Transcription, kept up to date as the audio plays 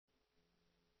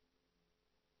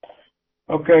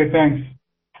Okay, thanks.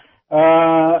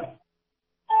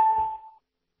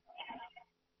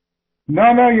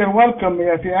 No, you're welcome.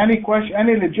 If you any question,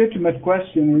 any legitimate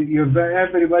question,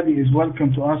 everybody is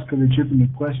welcome to ask a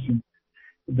legitimate question.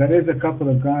 There is a couple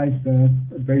of guys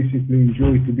that basically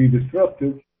enjoy to be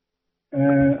disruptive.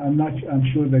 I'm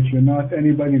sure that you're not.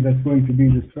 Anybody that's going to be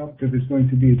disruptive is going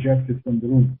to be ejected from the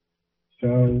room.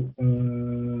 So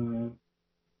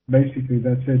basically,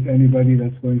 that's it. Anybody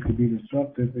that's going to be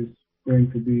disruptive is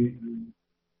going to be.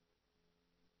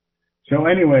 So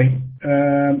anyway,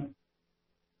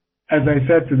 as I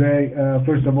said today,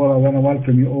 first of all, I want to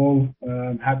welcome you all.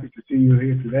 I'm happy to see you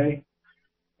here today.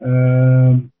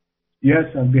 Yes,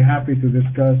 I'll be happy to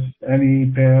discuss any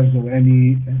pairs or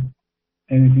anything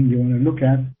you want to look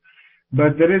at.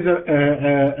 But there is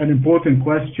an important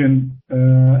question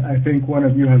I think one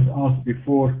of you has asked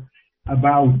before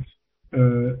about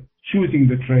choosing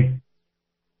the trade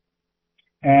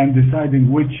and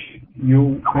deciding where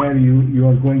you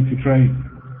are going to trade.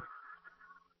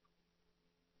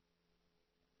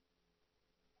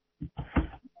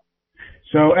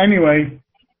 So anyway,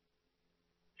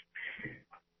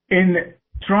 in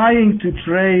trying to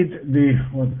trade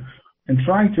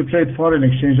foreign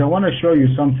exchange, I want to show you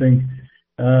something.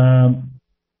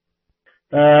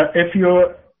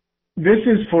 This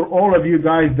is for all of you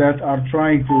guys that are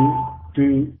trying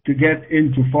to get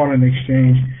into foreign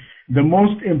exchange. The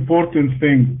most important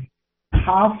thing,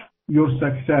 half your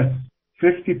success,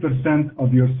 50%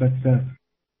 of your success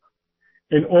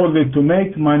in order to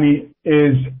make money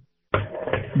is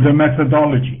the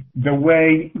methodology, the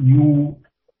way you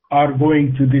are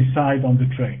going to decide on the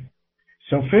trade.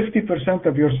 So 50%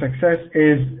 of your success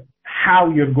is how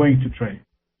you're going to trade.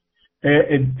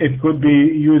 It could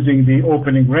be using the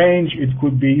opening range. It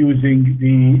could be using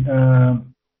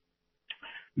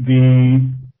the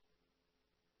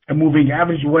moving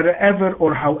average, whatever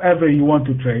or however you want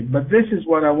to trade. But this is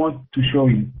what I want to show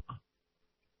you.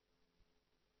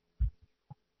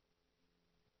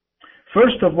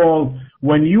 First of all,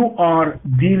 when you are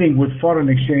dealing with foreign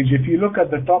exchange, if you look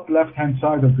at the top left-hand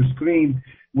side of the screen,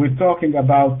 we're talking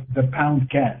about the pound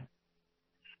CAD.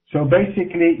 So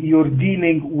basically, you're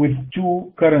dealing with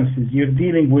two currencies. You're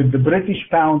dealing with the British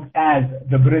pound as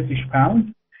the British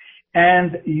pound,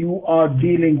 and you are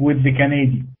dealing with the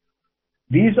Canadian.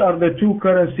 These are the two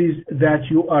currencies that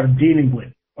you are dealing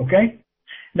with, okay?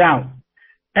 Now,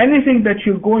 anything that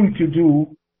you're going to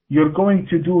do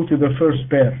to the first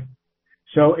pair.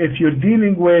 So if you're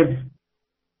dealing with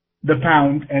the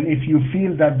pound, and if you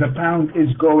feel that the pound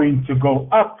is going to go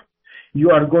up,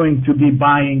 you are going to be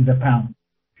buying the pound.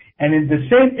 And in the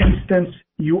same instance,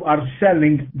 you are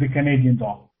selling the Canadian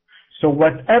dollar. So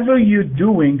whatever you're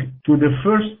doing to the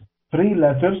first three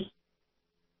letters,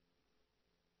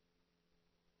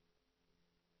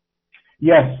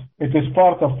 yes, it is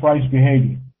part of price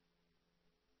behavior.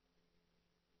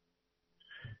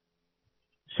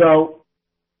 So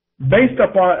based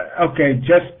upon,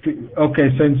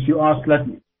 since you asked,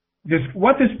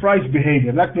 what is price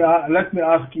behavior? Let me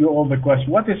ask you all the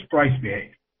question. What is price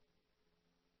behavior?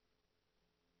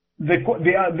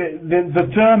 The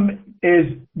term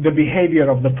is the behavior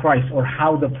of the price, or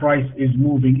how the price is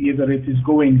moving. Either it is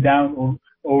going down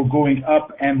or going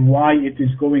up, and why it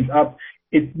is going up.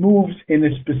 It moves in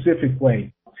a specific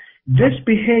way. This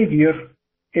behavior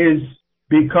is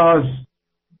because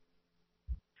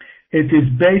it is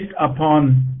based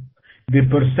upon the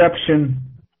perception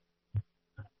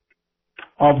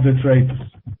of the traders.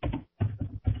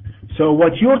 So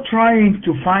what you're trying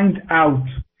to find out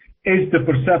is the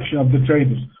perception of the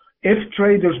traders. If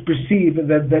traders perceive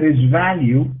that there is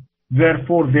value,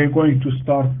 therefore they're going to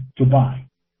start to buy.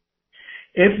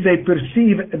 If they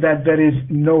perceive that there is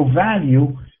no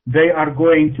value, they are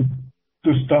going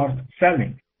to start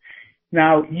selling.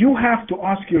 Now, you have to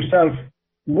ask yourself,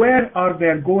 where are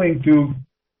they going to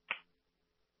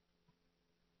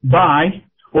buy,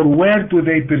 or where do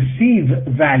they perceive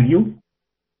value?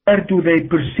 Where do they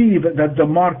perceive that the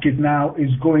market now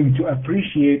is going to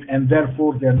appreciate and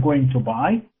therefore they're going to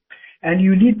buy? And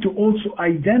you need to also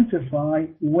identify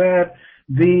where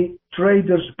the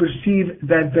traders perceive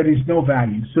that there is no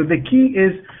value. So the key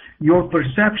is your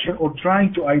perception, or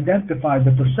trying to identify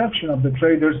the perception of the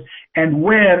traders and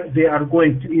where they are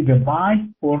going to either buy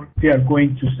or they are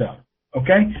going to sell.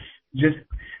 Okay?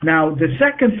 Now, the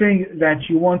second thing that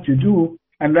you want to do,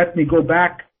 and let me go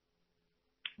back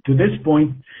to this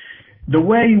point, the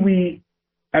way we,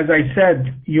 as I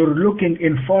said, you're looking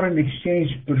in foreign exchange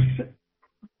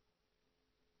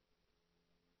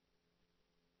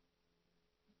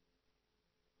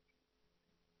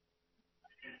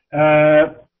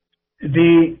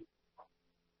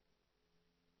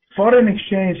foreign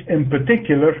exchange in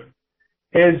particular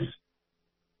is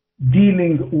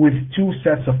dealing with two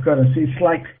sets of currency. It's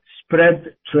like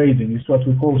spread trading. It's what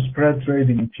we call spread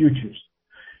trading in futures.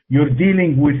 You're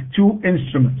dealing with two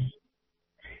instruments.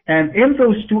 And in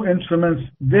those two instruments,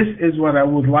 this is what I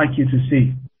would like you to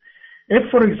see. If,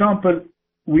 for example,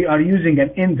 we are using an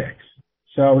index,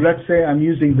 so let's say I'm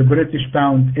using the British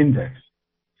Pound Index,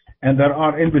 and there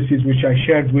are indices which I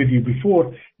shared with you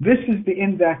before. This is the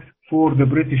index for the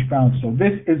British Pound. So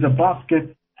this is a basket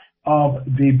of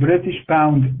the British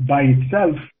Pound by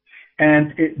itself,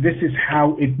 and this is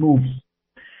how it moves.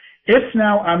 If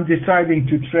now I'm deciding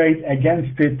to trade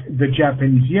against it, the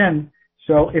Japanese yen,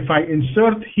 so if I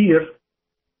insert here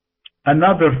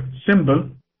another symbol,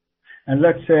 and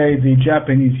let's say the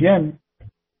Japanese yen,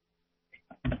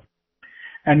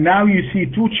 and now you see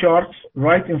two charts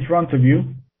right in front of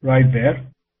you, right there.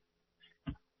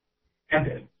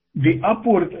 And the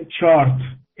upward chart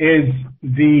is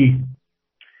the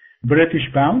British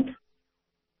Pound,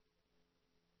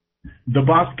 the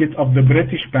basket of the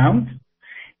British Pound,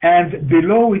 and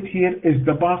below it here is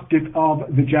the basket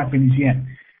of the Japanese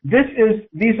yen.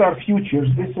 These are futures.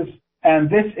 This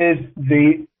is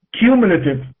the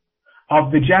cumulative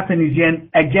of the Japanese yen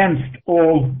against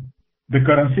all the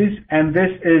currencies, and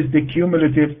this is the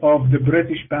cumulative of the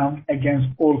British Pound against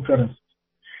all currencies.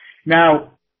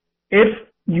 Now, if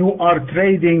you are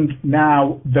trading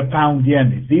now the pound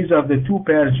yen, these are the two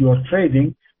pairs you are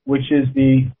trading, which is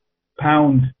the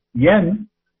pound yen.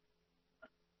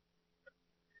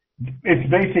 It's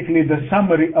basically the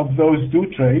summary of those two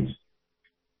trades.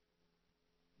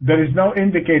 There is no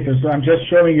indicator, so I'm just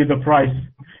showing you the price.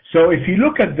 So if you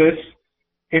look at this,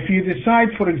 if you decide,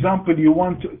 for example, you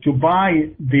want to buy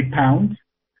the pound,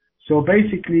 so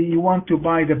basically you want to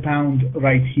buy the pound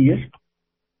right here,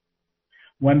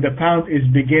 when the pound is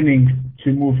beginning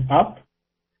to move up,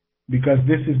 because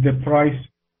this is the price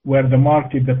where the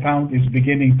market, the pound is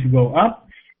beginning to go up,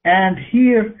 and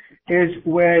here is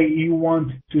where you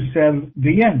want to sell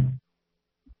the yen.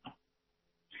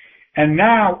 And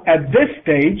now at this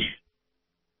stage,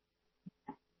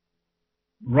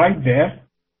 right there,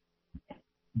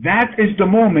 that is the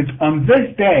moment on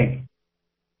this day.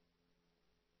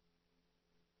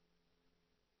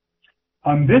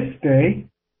 On this day,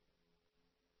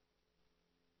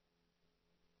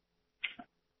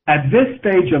 at this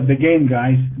stage of the game,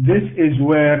 guys, this is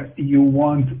where you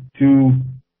want to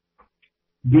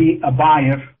be a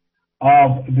buyer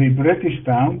of the British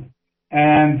pound.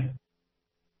 And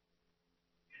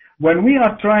when we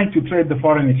are trying to trade the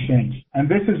foreign exchange, and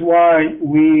this is why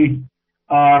we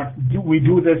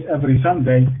do this every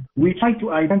Sunday, we try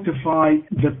to identify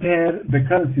the pair, the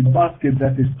currency basket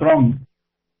that is strong.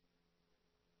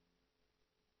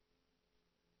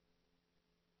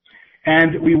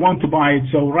 And we want to buy it.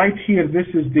 So right here, this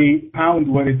is the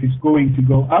pound where it is going to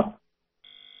go up.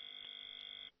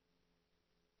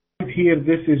 Right here,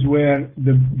 this is where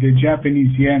the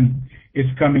Japanese yen is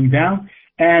coming down.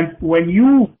 And when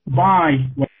you buy,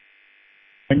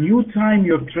 when you time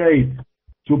your trade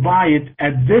to buy it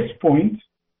at this point,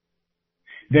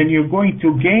 then you're going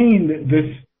to gain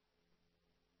this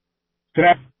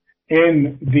strength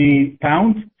in the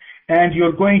pound, and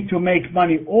you're going to make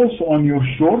money also on your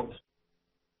short.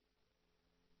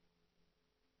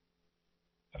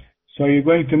 So you're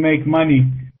going to make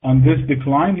money on this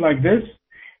decline like this,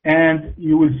 and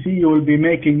you will see you will be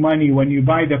making money when you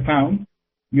buy the pound.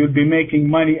 You'll be making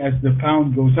money as the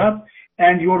pound goes up,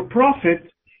 and your profit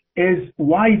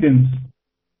widens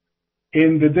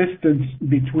in the distance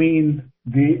between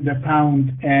the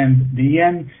pound and the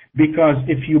yen, because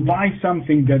if you buy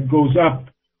something that goes up,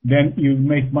 then you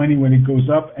make money when it goes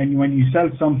up, and when you sell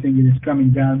something and it's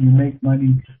coming down, you make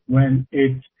money when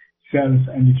it sells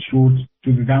and it shorts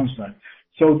to the downside.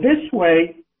 So this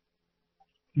way,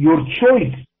 your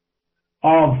choice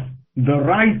of the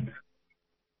right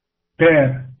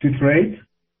pair to trade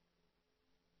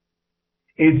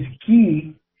is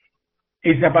key,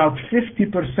 is about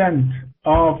 50%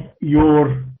 of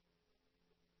your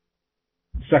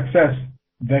success,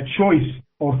 the choice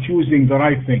of choosing the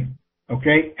right thing,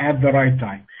 okay, at the right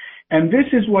time. And this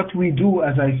is what we do,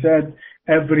 as I said,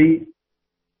 every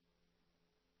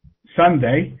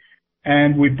Sunday,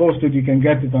 and we posted, you can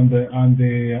get it on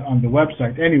the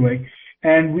website anyway,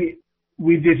 and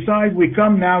we decide, we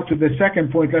come now to the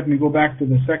second point. Let me go back to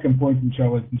the second point, which I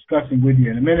was discussing with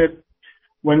you in a minute.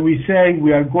 When we say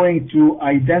we are going to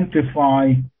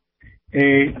identify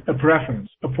a preference,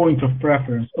 a point of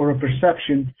preference, or a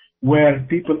perception where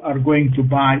people are going to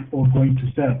buy or going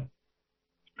to sell.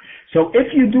 So if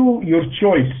you do your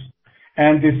choice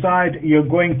and decide you're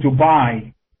going to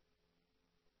buy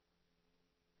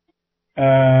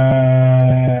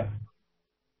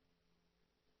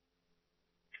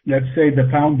let's say the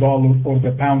pound dollar or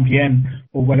the pound yen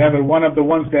or whatever, one of the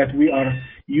ones that we are,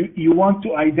 you want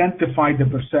to identify the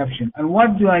perception. And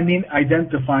what do I mean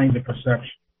identifying the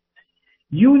perception?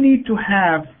 You need to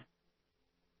have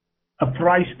a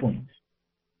price point.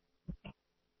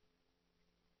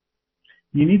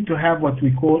 You need to have what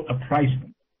we call a price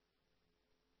point.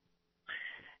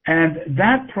 And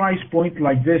that price point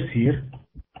like this here,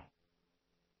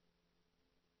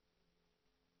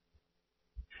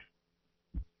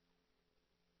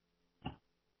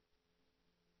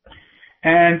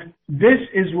 and this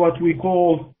is what we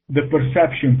call the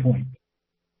perception point.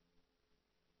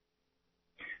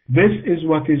 This is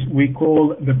what we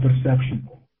call the perception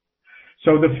point.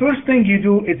 So the first thing you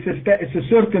do, it's a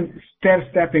certain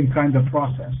stair-stepping kind of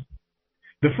process.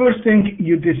 The first thing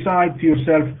you decide to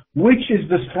yourself, which is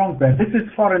the strong bet? This is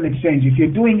foreign exchange. If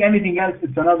you're doing anything else,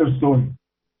 it's another story.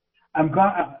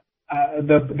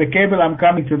 The cable, I'm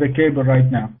coming to the cable right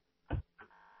now.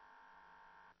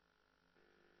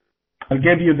 I'll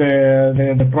give you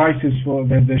the prices for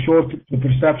the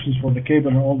perceptions for the cable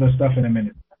and all the stuff in a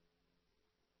minute.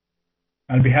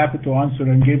 I'll be happy to answer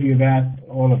and give you that,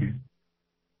 all of you.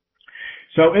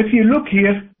 So if you look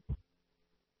here,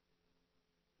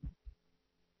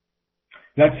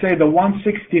 let's say the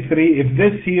 163, if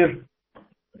this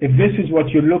is what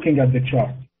you're looking at the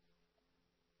chart,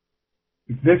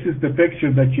 if this is the picture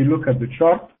that you look at the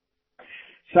chart,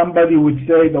 somebody would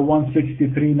say the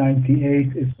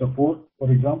 163.98 is support, for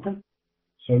example.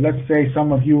 So let's say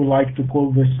some of you like to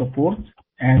call this support,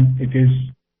 and it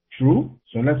is true.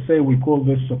 So let's say we call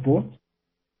this support.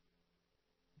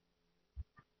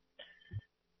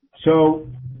 So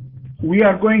we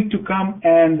are going to come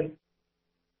and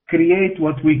create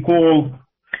what we call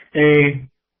a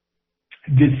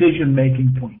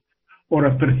decision-making point or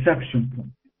a perception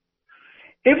point.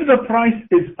 If the price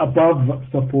is above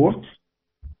support,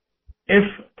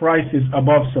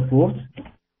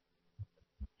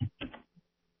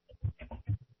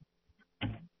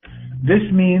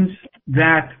 this means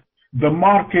that the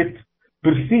market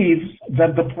perceives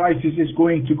that the price is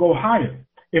going to go higher.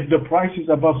 If the price is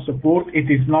above support, it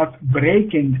is not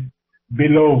breaking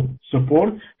below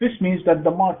support. This means that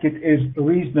the market is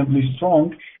reasonably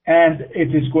strong and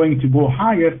it is going to go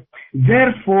higher.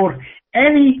 Therefore,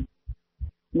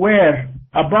 anywhere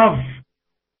above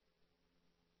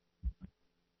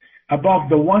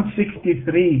the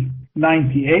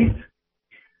 163.98,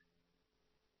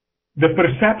 the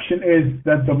perception is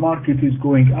that the market is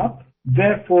going up.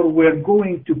 Therefore, we're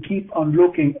going to keep on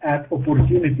looking at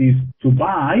opportunities to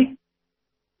buy.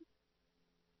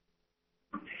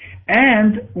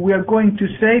 And we're going to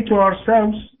say to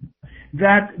ourselves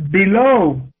that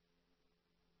below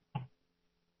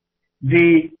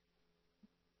the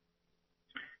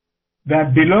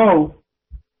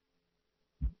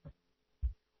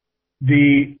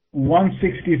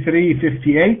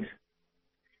 163.58,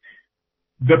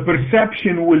 the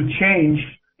perception will change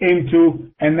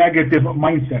into a negative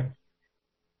mindset.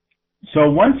 So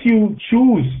once you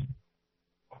choose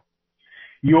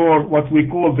your, what we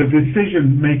call the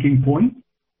decision-making point,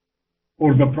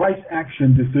 or the price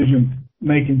action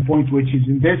decision-making point, which is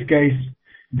in this case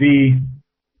the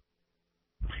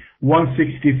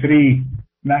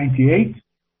 163.98,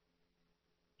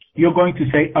 you're going to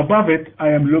say, above it, I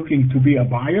am looking to be a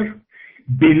buyer.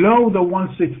 Below the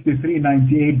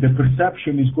 163.98, the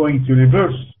perception is going to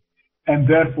reverse, and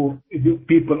therefore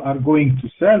people are going to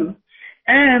sell.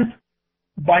 And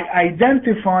by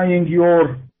identifying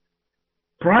your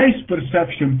price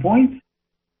perception point,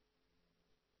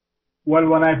 well,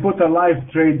 when I put a live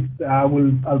trade,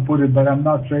 I'll put it, but I'm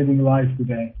not trading live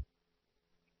today.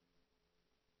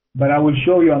 But I will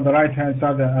show you on the right hand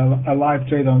side a live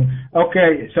trade on.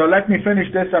 Okay, so let me finish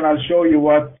this and I'll show you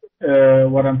what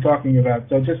I'm talking about.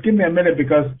 So just give me a minute,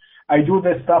 because I do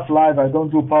this stuff live. I don't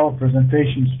do power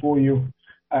presentations for you.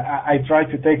 I try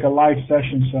to take a live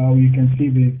session so you can see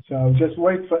the. So just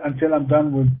wait until I'm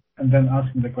done with, and then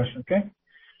ask me the question, okay?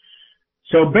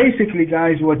 So basically,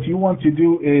 guys, what you want to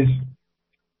do is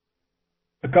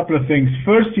a couple of things.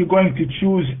 First, you're going to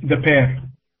choose the pair.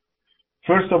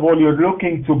 First of all, you're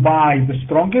looking to buy the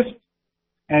strongest,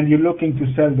 and you're looking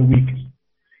to sell the weakest.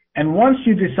 And once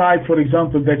you decide, for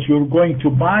example, that you're going to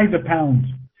buy the pound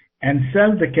and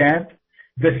sell the CAD,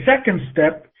 the second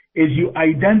step is you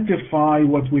identify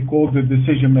what we call the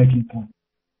decision-making point.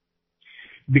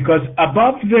 Because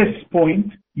above this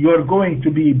point, you're going to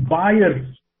be buyers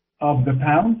of the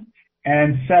pound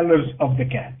and sellers of the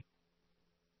CAD.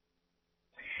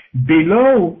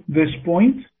 Below this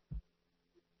point,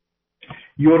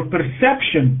 your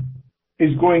perception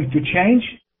is going to change,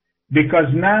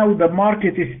 because now the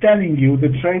market is telling you,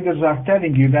 the traders are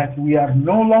telling you that we are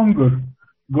no longer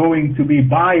going to be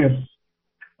buyers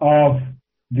of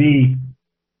the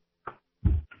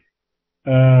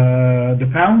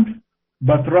pound,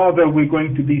 but rather we're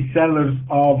going to be sellers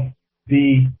of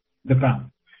the pound.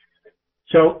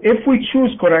 So if we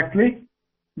choose correctly,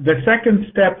 the second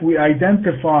step, we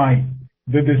identify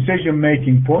the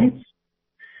decision-making points.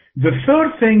 The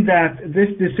third thing that this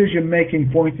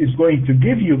decision-making point is going to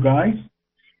give you guys,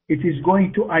 it is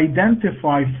going to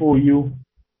identify for you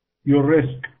your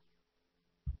risk.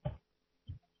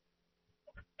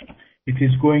 It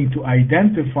is going to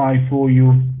identify for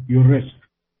you your risk.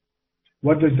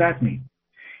 What does that mean?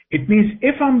 It means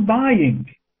if I'm buying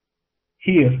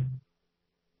here,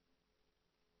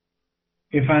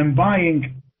 if I'm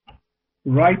buying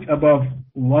right above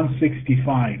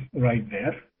 165 right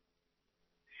there,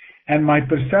 and my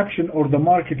perception or the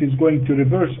market is going to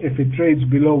reverse if it trades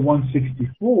below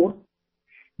 164,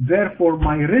 therefore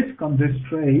my risk on this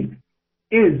trade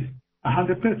is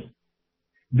 100 pips.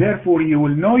 Therefore you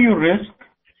will know your risk,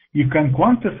 you can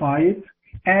quantify it,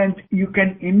 and you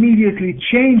can immediately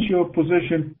change your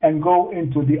position and go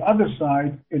into the other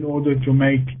side in order to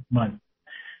make money.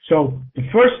 So the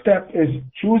first step is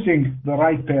choosing the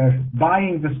right pair,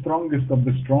 buying the strongest of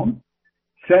the strong,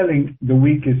 selling the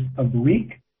weakest of the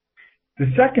weak.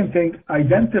 The second thing,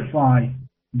 identify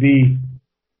the,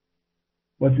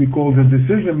 what we call the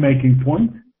decision-making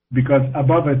point, because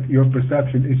above it your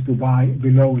perception is to buy,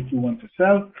 below it you want to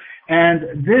sell.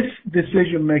 And this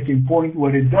decision-making point,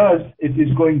 what it does, it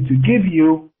is going to give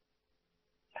you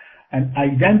and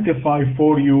identify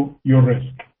for you your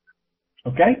risk.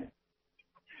 Okay?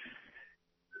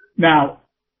 Now,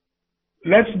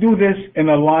 let's do this in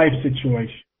a live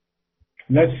situation.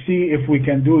 Let's see if we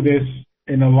can do this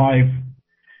in a live.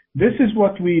 This is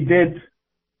what we did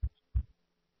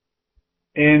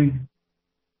in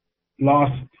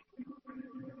last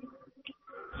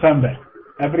Sunday.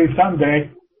 Every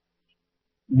Sunday,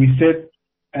 we sit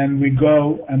and we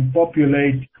go and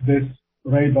populate this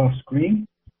radar screen.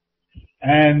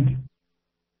 And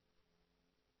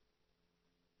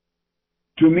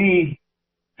to me,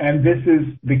 and this is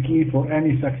the key for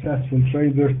any successful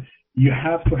trader, you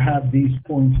have to have these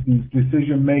points, these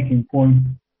decision-making points.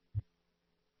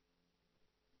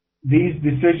 These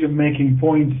decision-making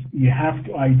points, you have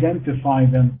to identify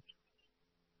them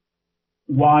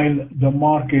while the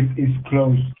market is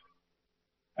closed.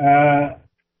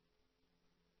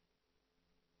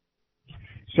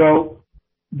 So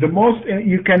the most,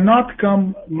 you cannot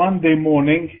come Monday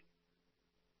morning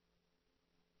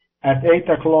at 8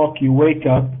 o'clock, you wake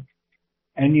up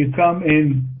and you come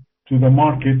in to the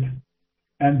market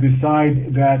and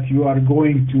decide that you are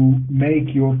going to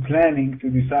make your planning to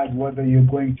decide whether you're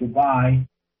going to buy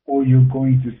or you're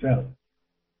going to sell.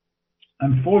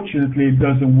 Unfortunately, it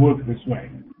doesn't work this way.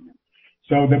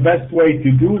 So the best way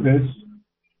to do this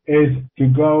is to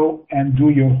go and do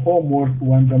your homework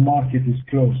when the market is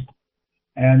closed.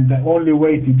 And the only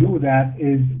way to do that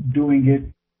is doing it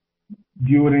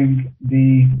during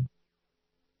the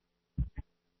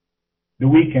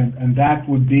weekend, and that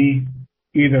would be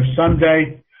either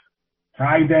Sunday,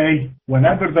 Friday,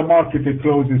 whenever the market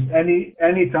closes,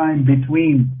 any time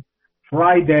between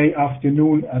Friday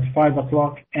afternoon at 5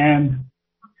 o'clock and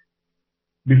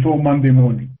before Monday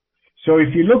morning. So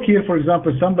if you look here, for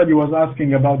example, somebody was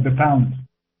asking about the pound.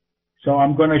 So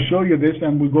I'm going to show you this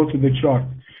and we'll go to the chart.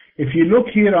 If you look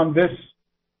here on this,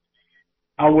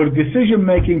 our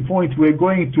decision-making point, we're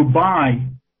going to buy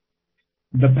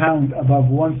the pound above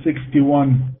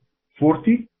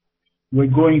 161.40. We're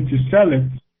going to sell it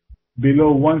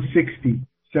below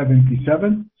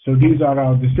 160.77. So these are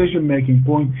our decision-making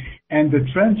points. And the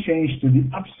trend change to the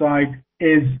upside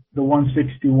is the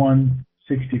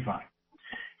 161.65.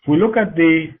 If we look at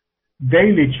the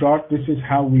daily chart, this is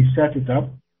how we set it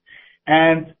up.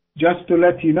 And just to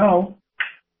let you know,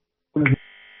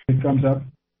 it comes up.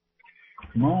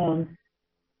 Come on.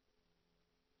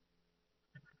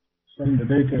 Sorry, the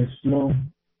data is slow.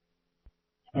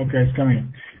 Okay, it's coming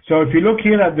in. So if you look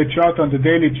here at the chart, on the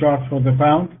daily chart for the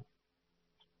pound,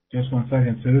 just 1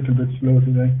 second, it's a little bit slow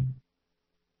today.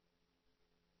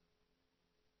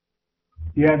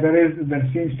 Yeah, there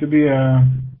seems to be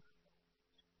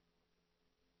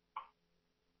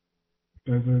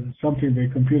something, the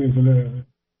computer is for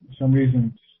some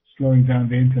reason slowing down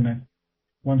the internet.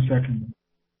 1 second.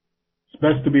 It's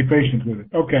best to be patient with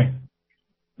it. Okay,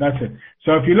 that's it.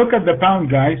 So if you look at the pound,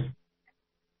 guys,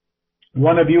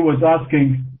 one of you was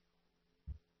asking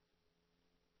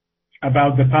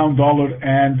about the pound dollar,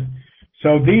 and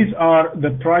So these are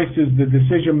the prices, the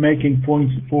decision-making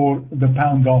points for the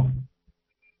pound dollar.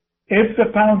 If the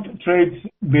pound trades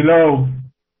below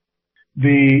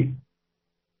the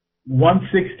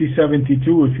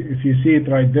 160.72, if you see it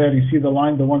right there, you see the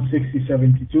line, the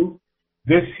 160.72.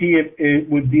 This here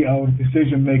would be our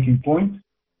decision-making point.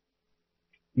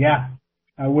 Yeah,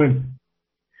 I will.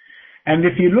 And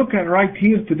if you look at right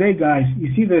here today, guys,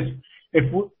 you see this.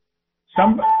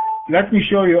 Let me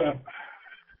show you.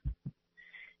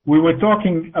 We were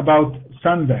talking about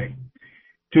Sunday.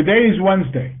 Today is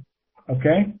Wednesday.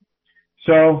 Okay,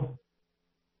 so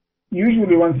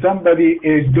usually when somebody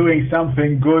is doing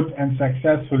something good and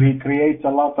successful, he creates a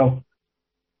lot of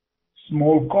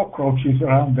small cockroaches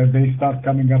around that they start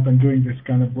coming up and doing this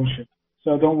kind of bullshit.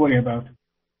 So don't worry about it.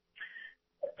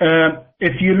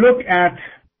 If you look at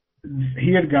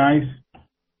here, guys,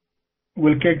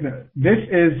 this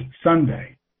is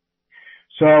Sunday.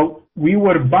 So we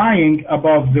were buying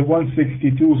above the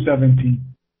 162.70,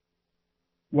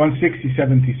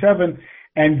 160.77,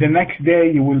 and the next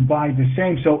day you will buy the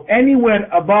same. So anywhere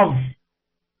above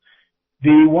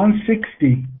the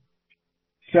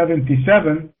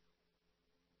 160.77,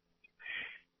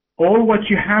 all what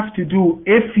you have to do,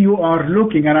 if you are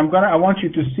looking, and I want you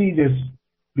to see this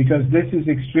because this is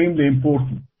extremely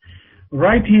important.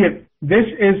 Right here, this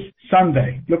is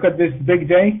Sunday. Look at this big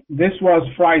day. This was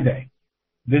Friday.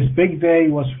 This big day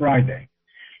was Friday.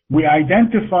 We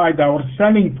identified our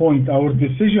selling point, our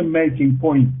decision-making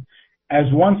point as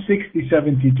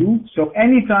 160.72. So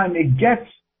anytime it gets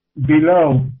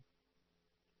below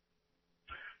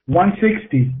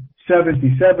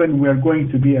 160.77, we're going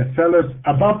to be a sellers.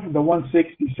 Above the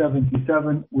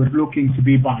 160.77, we're looking to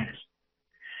be buyers.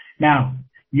 Now,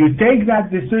 you take that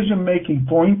decision-making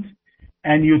point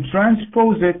and you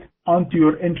transpose it onto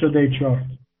your intraday chart.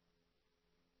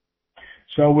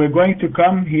 So we're going to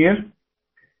come here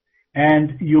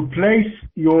and you place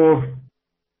your,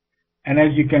 and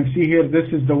as you can see here, this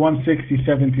is the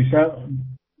 160.77.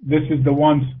 This is the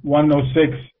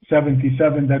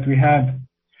 106.77 that we had.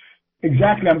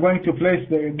 Exactly, I'm going to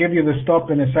give you the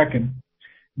stop in a second.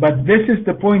 But this is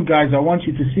the point, guys, I want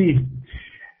you to see.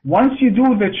 Once you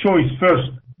do the choice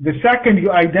first, the second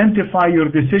you identify your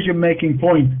decision-making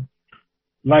point,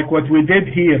 like what we did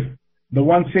here, the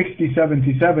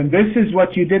 160.77, this is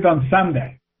what you did on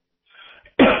Sunday.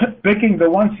 Picking the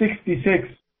 166,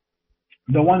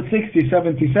 the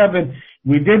 160.77,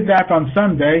 we did that on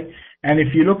Sunday, and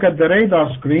if you look at the radar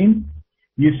screen,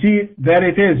 you see there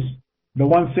it is, the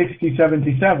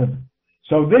 160.77.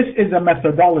 So this is a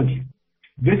methodology.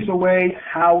 This is a way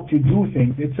how to do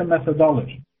things. It's a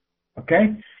methodology.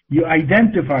 Okay? You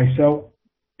identify. So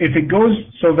if it goes,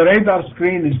 so the radar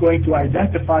screen is going to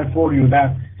identify for you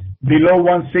that below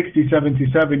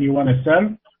 160.77 you want to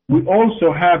sell. We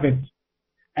also have it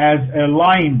as a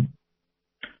line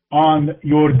on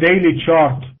your daily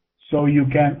chart so you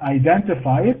can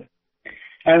identify it.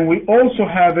 And we also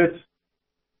have it,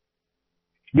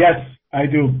 yes, I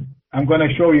do. I'm going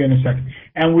to show you in a second.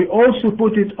 And we also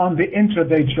put it on the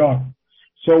intraday chart.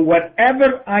 So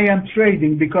whatever I am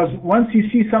trading, because once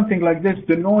you see something like this,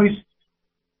 the noise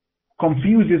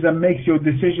confuses and makes your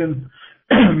decision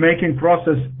making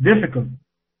process difficult.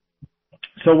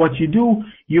 So what you do,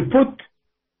 you put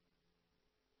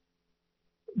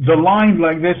the line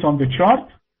like this on the chart,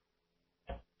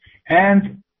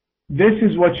 and this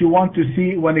is what you want to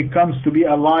see when it comes to be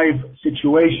a live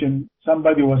situation.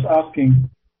 Somebody was asking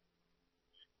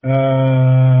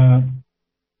a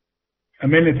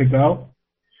minute ago.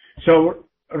 So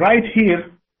right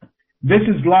here, this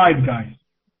is live, guys.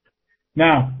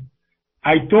 Now,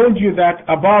 I told you that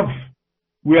above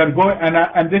we are going,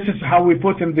 and this is how we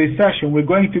put in this session. We're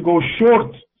going to go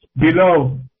short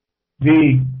below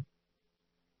the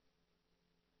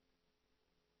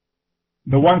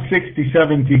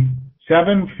 160.77,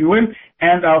 if you will,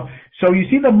 and so you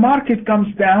see the market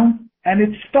comes down and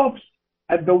it stops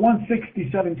at the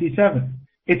 160.77.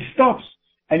 It stops,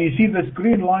 and you see this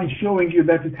green line showing you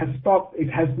that it has stopped. It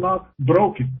has not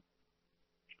broken.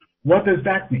 What does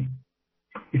that mean?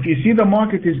 If you see the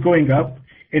market is going up,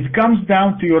 it comes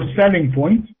down to your selling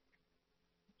point,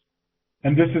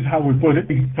 and this is how we put it,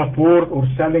 support or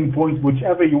selling point,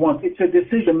 whichever you want. It's a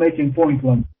decision-making point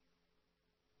one.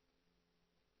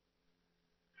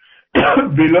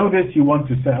 Below this you want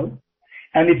to sell,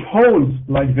 and it holds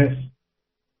like this.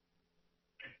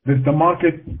 Does the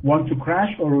market want to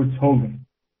crash or it's holding?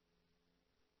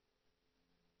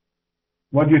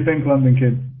 What do you think, London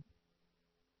Kid?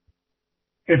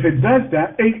 If it does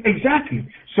that, exactly.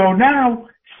 So now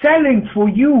selling for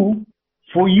you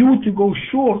to go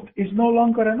short is no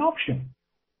longer an option.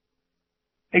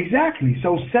 Exactly.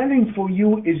 So selling for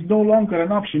you is no longer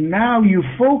an option. Now you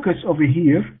focus over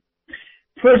here.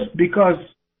 First, because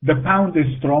the pound is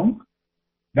strong.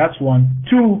 That's one.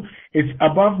 Two, it's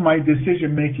above my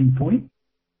decision-making point.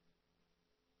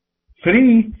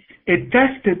 Three, it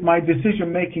tested my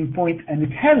decision-making point and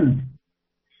it held.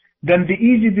 Then the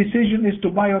easy decision is to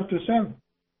buy or to sell.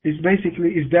 It's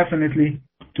definitely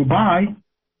to buy.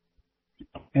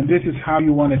 And this is how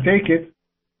you want to take it.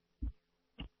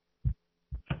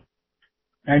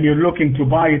 And you're looking to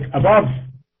buy it above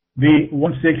the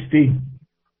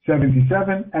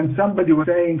 160.77. And somebody was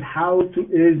saying how to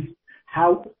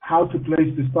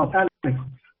place the stop. Alex,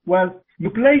 well, you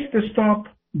place the stop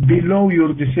below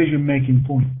your decision-making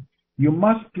point. You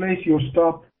must place your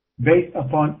stop based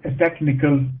upon a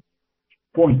technical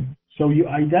point. So you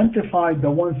identify the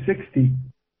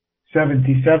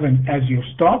 160.77 as your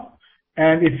stop.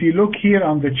 And if you look here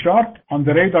on the chart, on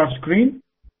the radar screen,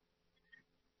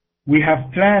 we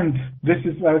have planned, this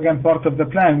is again part of the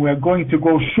plan, we are going to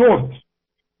go short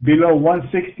below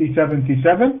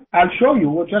 160.77. I'll show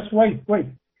you, well, just wait.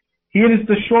 Here is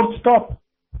the short stop.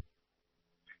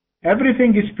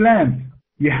 Everything is planned.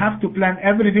 You have to plan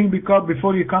everything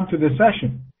before you come to the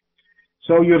session.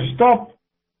 So your stop,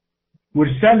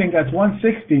 we're selling at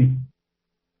 160.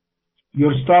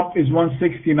 Your stop is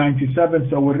 160.97,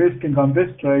 so we're risking on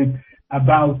this trade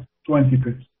about 20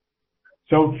 pips.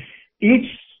 So each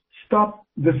stop,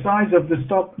 the size of the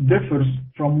stop differs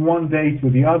from one day to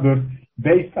the other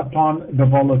based upon the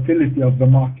volatility of the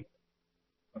market.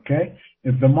 Okay?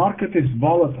 If the market is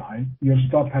volatile, your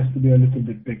stop has to be a little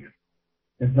bit bigger.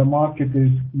 If the market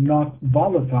is not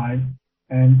volatile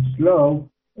and slow,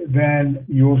 then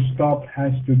your stop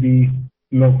has to be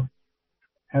lower,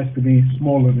 has to be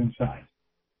smaller in size.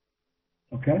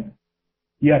 Okay?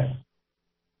 Yes.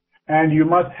 And you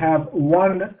must have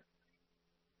one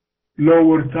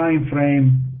lower time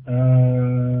frame,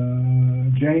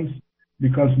 James,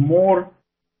 because more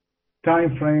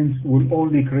time frames will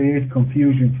only create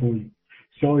confusion for you.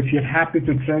 So if you're happy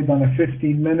to trade on a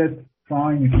 15-minute,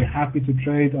 fine. If you're happy to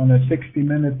trade on a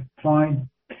 60-minute, fine.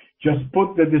 Just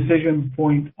put the decision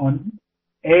point on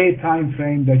a time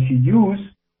frame that you use,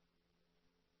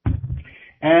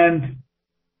 and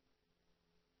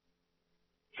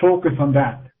focus on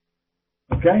that.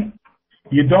 Okay?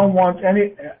 You don't want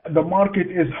the market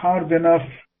is hard enough.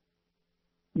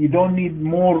 You don't need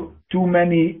too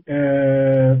many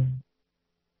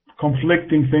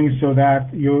conflicting things so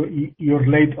that you're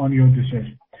late on your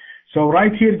decision. So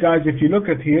right here, guys, if you look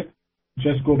at here,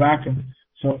 just go back and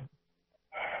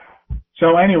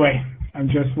so anyway, I'm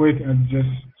just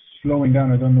slowing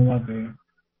down. I don't know what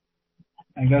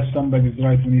I guess somebody's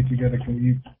right. We need to get a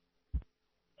clue.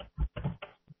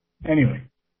 Anyway,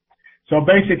 so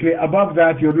basically above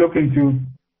that you're looking to,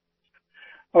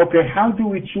 okay, how do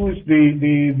we choose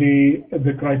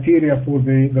the criteria for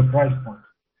the price point?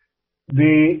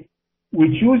 We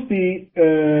choose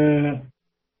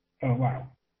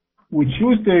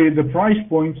the price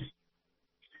points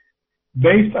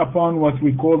based upon what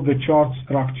we call the chart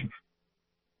structure.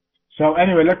 So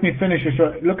anyway, let me finish.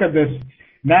 Look at this.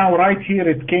 Now right here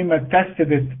it came and tested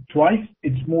it twice.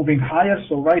 It's moving higher.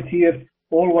 So right here,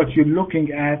 all what you're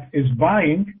looking at is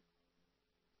buying.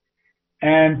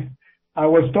 And I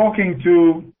was talking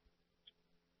to,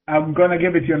 I'm going to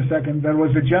give it to you in a second. There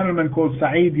was a gentleman called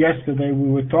Saeed yesterday.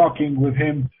 We were talking with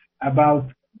him about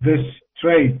this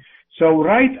trade. So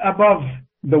right above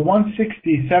the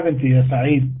 160.70,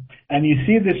 Saeed, and you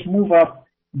see this move up,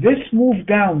 this move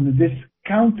down, this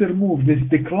counter move, this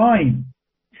decline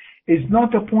is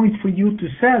not a point for you to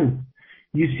sell.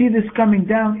 You see this coming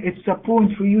down, it's a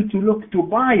point for you to look to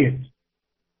buy it.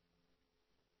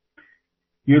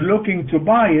 You're looking to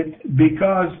buy it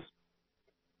because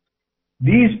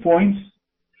these points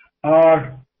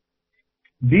are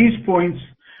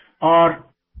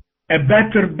a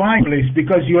better buying place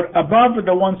because you're above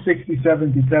the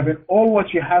 160.77. All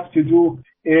what you have to do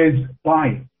is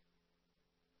buy.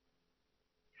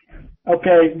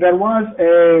 Okay, there was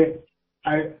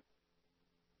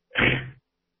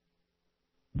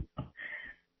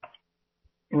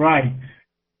right.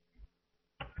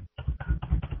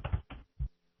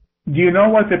 Do you know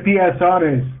what the PSR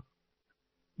is?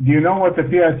 Do you know what the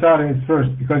PSR is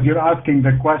first? Because you're asking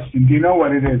the question. Do you know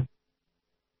what it is?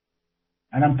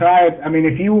 And I'm tired. I mean,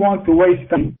 if you want to waste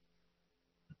time.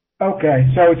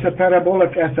 Okay, so it's a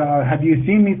parabolic SR. Have you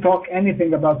seen me talk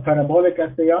anything about parabolic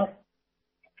SAR?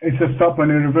 It's a stop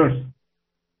and a reverse.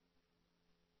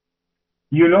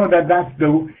 You know that's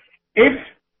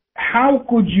how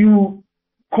could you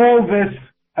call this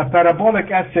a parabolic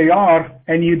SAR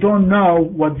and you don't know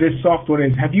what this software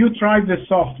is. Have you tried this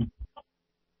software?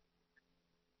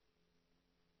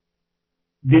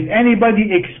 Did anybody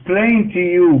explain to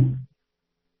you?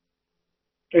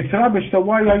 It's rubbish, so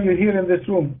why are you here in this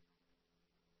room?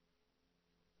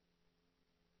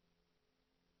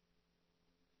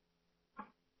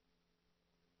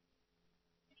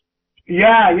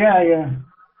 Yeah.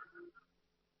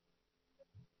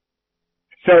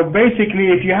 So basically,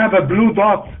 if you have a blue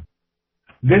dot,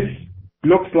 this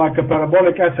looks like a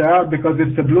parabolic SAR because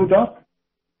it's a blue dot.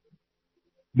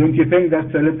 Don't you think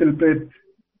that's a little bit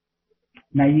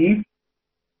naive?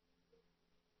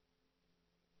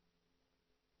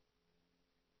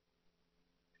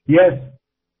 Yes,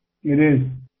 it is.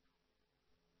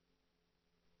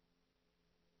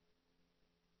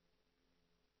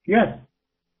 Yes.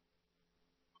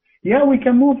 Yeah, we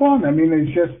can move on. I mean,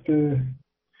 it's just...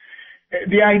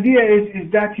 the idea is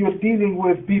that you're dealing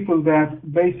with people that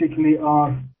basically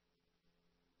are...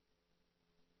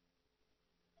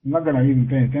 I'm not going to even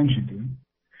pay attention to them.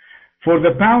 For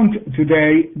the pound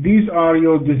today, these are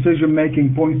your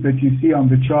decision-making points that you see on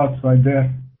the charts right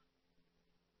there.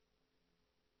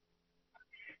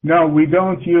 No, we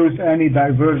don't use any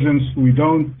divergence. We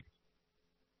don't.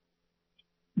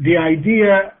 The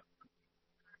idea,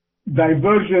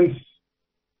 divergence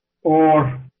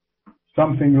or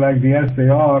something like the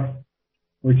SAR,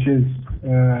 which is,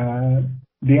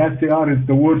 the SAR is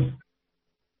the worst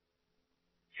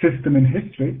system in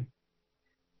history.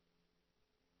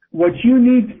 What you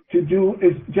need to do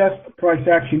is just price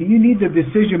action. You need a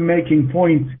decision-making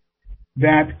point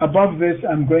that above this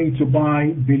I'm going to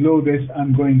buy, below this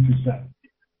I'm going to sell.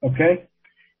 Okay?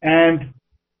 And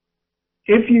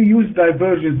if you use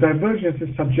divergence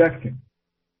is subjective.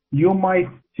 You might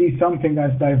see something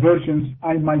as divergence,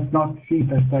 I might not see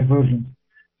it as divergence.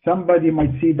 Somebody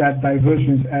might see that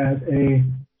divergence as a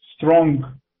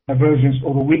strong divergence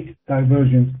or a weak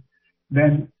divergence.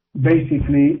 Then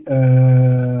basically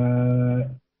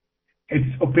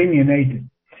it's opinionated.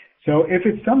 So if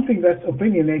it's something that's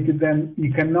opinionated, then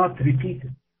you cannot repeat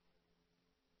it.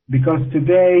 Because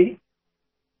today,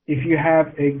 if you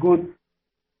have a good,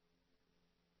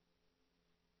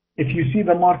 if you see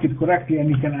the market correctly and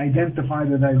you can identify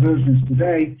the divergence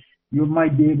today, you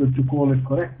might be able to call it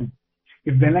correctly.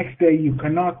 If the next day you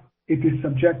cannot, it is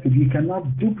subjective, you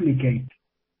cannot duplicate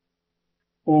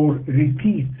or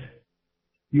repeat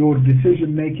your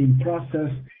decision-making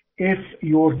process if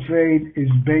your trade is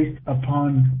based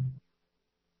upon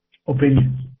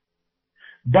opinions.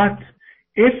 But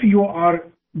if you are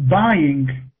buying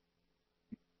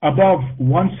above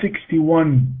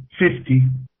 161.50,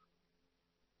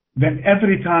 then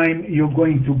every time you're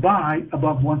going to buy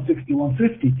above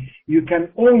 161.50, you can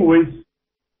always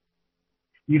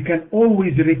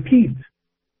repeat,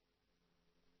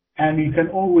 and you can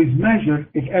always measure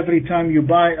if every time you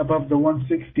buy above the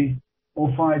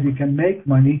 160.05 you can make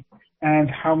money, and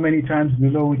how many times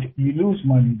below it you lose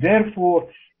money. Therefore,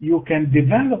 you can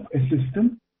develop a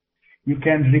system, you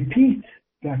can repeat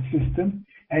that system,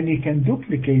 and you can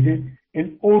duplicate it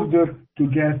in order to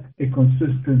get a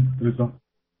consistent result.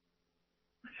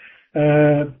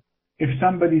 If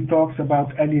somebody talks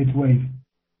about Elliott wave,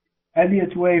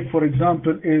 Elliott wave, for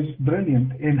example, is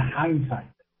brilliant in hindsight.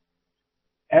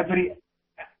 Every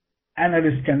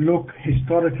analyst can look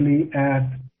historically at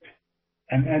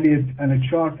an Elliott and a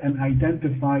chart and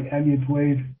identify Elliott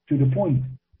wave to the point.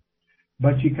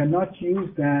 But you cannot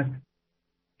use that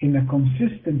in a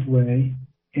consistent way,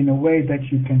 in a way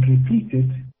that you can repeat it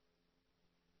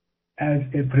as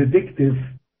a predictive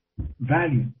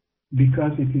value,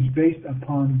 because it is based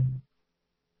upon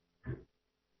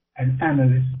an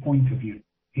analyst's point of view.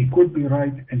 He could be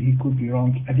right and he could be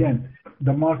wrong. Again,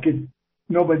 the market,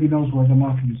 nobody knows where the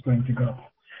market is going to go.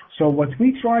 So what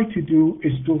we try to do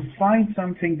is to find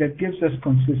something that gives us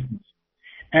consistency.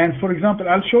 And for example,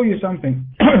 I'll show you something.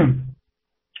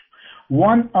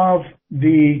 One of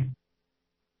the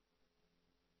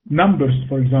numbers,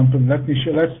 for example, let's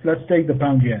take the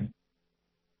pound yen.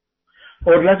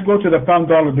 Or let's go to the pound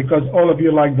dollar, because all of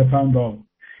you like the pound dollar.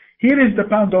 Here is the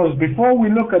pound dollar. Before we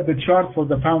look at the chart for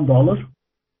the pound dollar,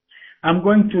 I'm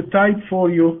going to type for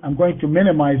you, I'm going to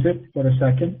minimize it for a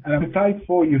second, and I'm going to type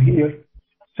for you here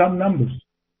some numbers.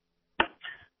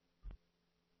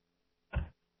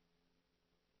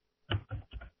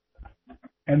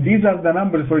 And these are the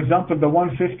numbers, for example, the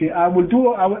 150. I will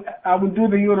do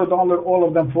the euro dollar, all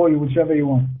of them for you, whichever you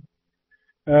want.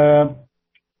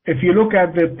 If you look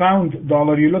at the pound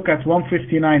dollar, you look at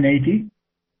 159.80.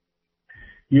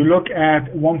 You look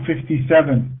at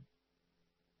 157.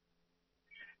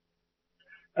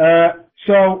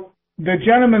 So the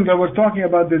gentleman that we're talking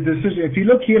about the decision, if you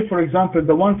look here, for example,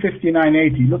 the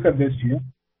 159.80, look at this here,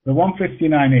 the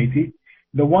 159.80,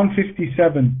 the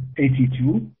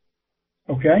 157.82,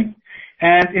 okay?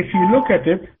 And if you look at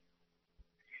it,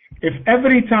 if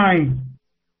every time,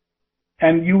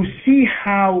 and you see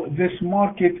how this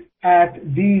market at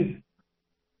these,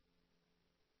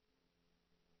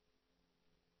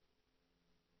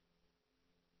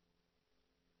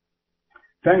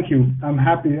 thank you, I'm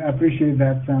happy, I appreciate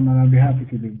that, Sam, and I'll be happy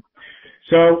to do.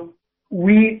 So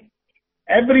every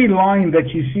line that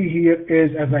you see here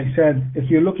is, as I said, if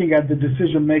you're looking at the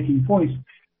decision-making points,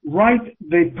 write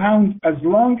the pound as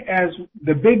long as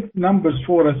the big numbers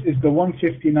for us is the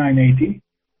 159.80.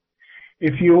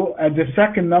 If you, the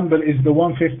second number is the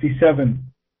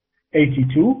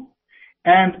 157.82.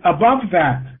 And above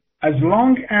that, as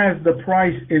long as the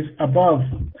price is above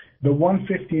the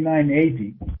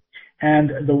 159.80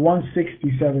 and the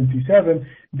 160.77,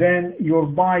 then your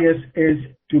bias is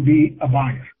to be a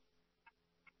buyer.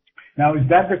 Now, is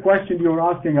that the question you were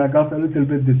asking? I got a little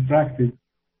bit distracted.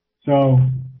 So,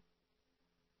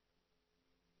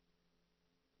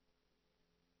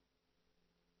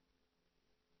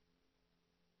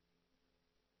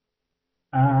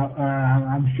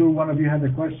 I'm sure one of you had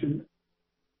a question.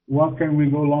 What can we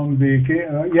go along the,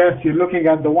 yes, you're looking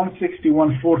at the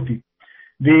 161.40.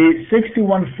 The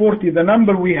 61.40, the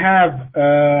number we have,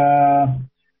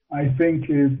 I think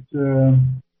is,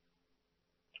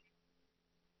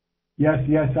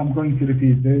 yes, I'm going to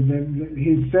repeat.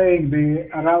 He's saying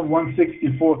around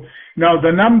 164. Now,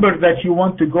 the number that you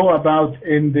want to go about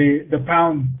in the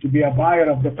pound, to be a buyer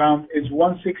of the pound, is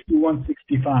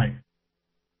 161.65.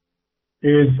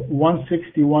 Is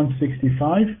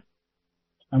 161.65.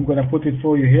 I'm going to put it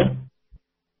for you here.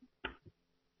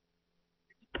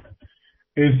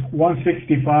 Is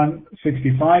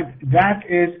 161.65. That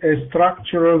is a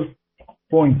structural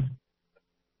point.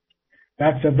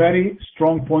 That's a very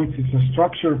strong point. It's a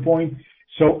structural point.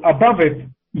 So above it,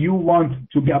 you want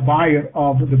to be a buyer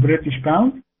of the British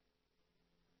pound.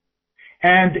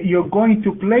 And you're going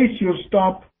to place your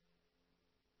stop.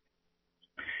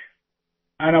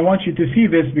 And I want you to see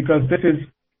this because this is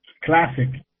classic.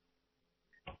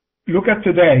 Look at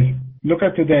today. Look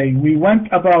at today. We went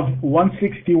above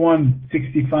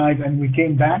 161.65 and we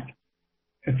came back.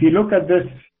 If you look at this,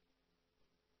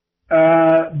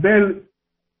 Bill,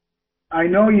 I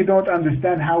know you don't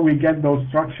understand how we get those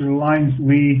structural lines.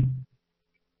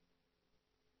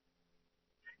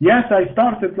 Yes, I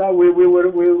started.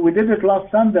 We did it last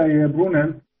Sunday,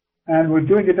 Bruno, and we're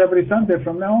doing it every Sunday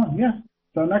from now on. Yes.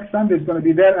 So next Sunday is going to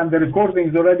be there, and the recording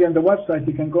is already on the website.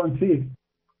 You can go and see it.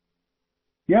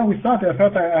 Yeah, we started.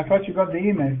 I thought you got the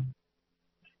email.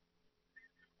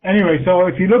 Anyway, so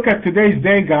if you look at today's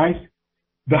day, guys,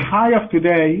 the high of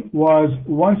today was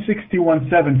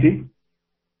 161.70.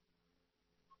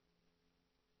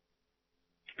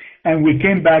 And we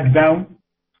came back down.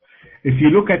 If you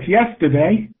look at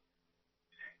yesterday,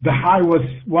 the high was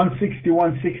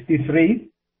 161.63.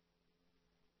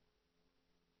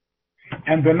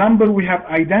 And the number we have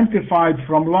identified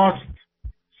from last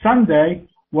Sunday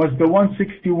was the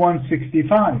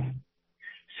 161.65.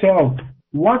 So,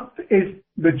 what is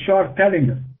the chart telling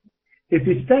us? It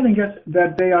is telling us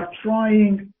that they are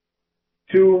trying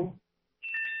to...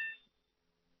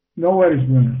 No worries,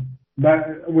 Bruno.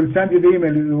 But we'll send you the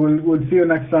email. We'll see you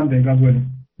next Sunday, God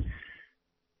willing.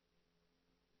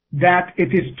 That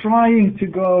it is trying to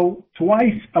go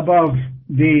twice above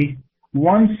the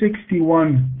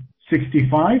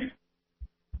 161.65,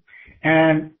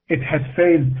 and it has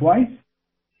failed twice.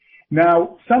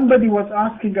 Now, somebody was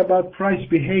asking about price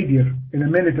behavior in a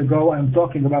minute ago. I'm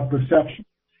talking about perception.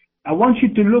 I want you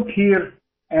to look here,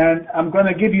 and I'm going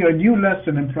to give you a new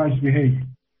lesson in price behavior.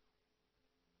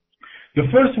 The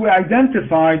first, we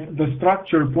identified the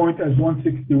structure point as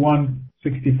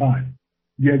 161.65.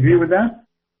 Do you agree with that?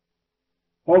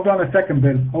 Hold on a second,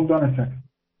 Bill. Hold on a second.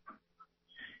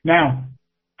 Now,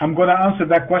 I'm going to answer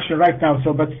that question right now,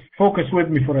 but focus with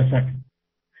me for a second.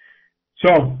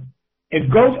 So, it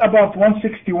goes above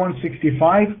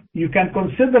 161.65. You can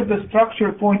consider the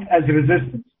structure point as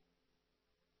resistance.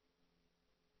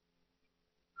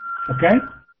 Okay?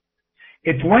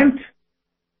 It went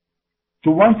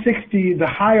to 160. The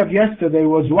high of yesterday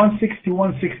was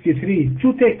 161.63.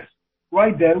 2 ticks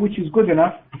right there, which is good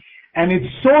enough. And it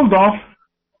sold off.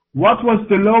 What was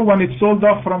the low when it sold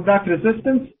off from that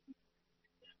resistance?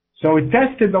 So it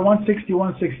tested the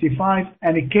 161.65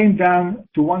 and it came down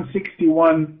to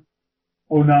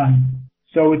 161.09.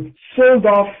 So it sold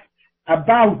off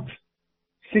about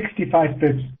 65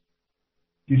 pips.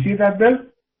 Do you see that, Bill?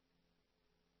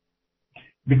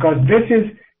 Because this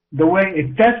is the way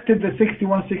it tested the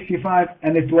 61.65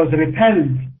 and it was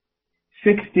repelled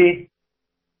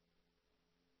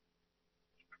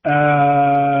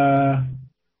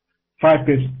 65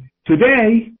 pips.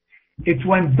 Today, it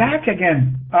went back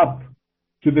again up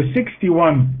to the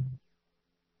 61,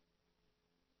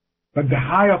 but the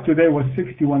high of today was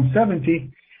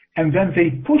 61.70, and then they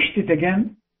pushed it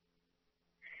again,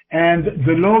 and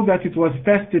the low that it was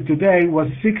tested today was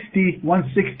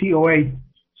 61.60.08.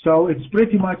 So it's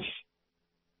pretty much,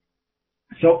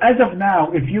 so as of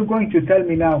now, if you're going to tell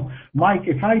me now, Mike,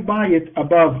 if I buy it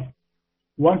above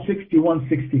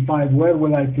 161.65, where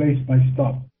will I place my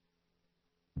stop?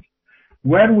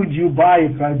 Where would you buy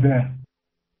it right there?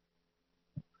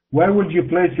 Where would you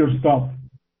place your stop?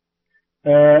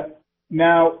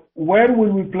 Now, where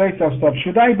will we place our stop?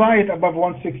 Should I buy it above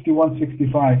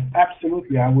 161.65?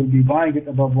 Absolutely, I will be buying it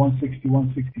above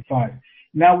 161.65.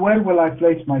 Now, where will I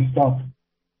place my stop?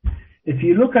 If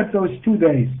you look at those 2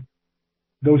 days,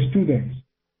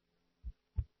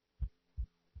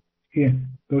 here,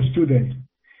 those 2 days.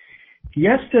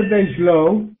 Yesterday's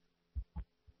low,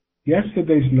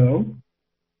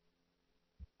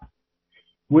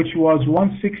 which was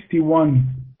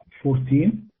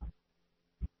 161.14.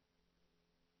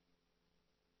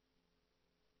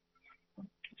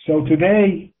 So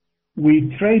today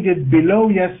we traded below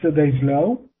yesterday's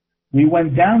low. We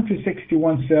went down to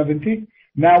 61.70.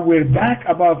 Now we're back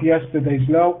above yesterday's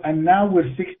low, and now we're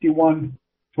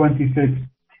 61.26.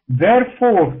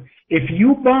 Therefore, if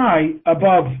you buy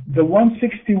above the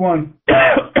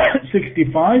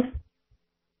 161.65,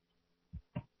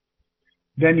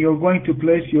 then you're going to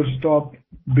place your stop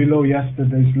below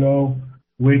yesterday's low,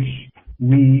 which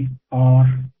we are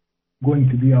going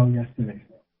to be on yesterday's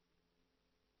low.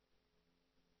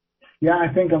 Yeah, I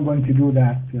think I'm going to do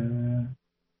that.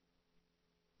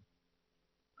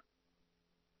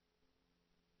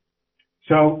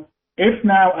 So if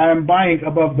now I'm buying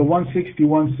above the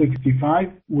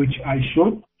 161.65, which I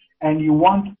should, and you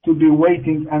want to be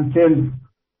waiting until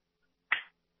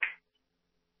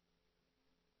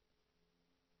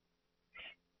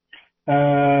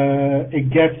it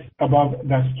gets above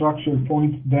that structure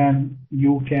point, then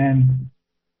you can.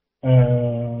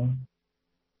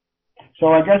 So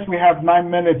I guess we have 9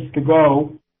 minutes to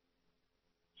go.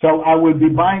 So I will be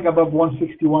buying above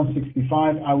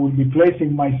 161.65. I will be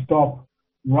placing my stop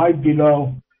right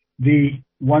below the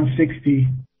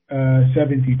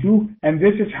 160.72. And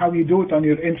this is how you do it on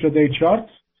your intraday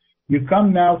charts. You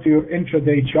come now to your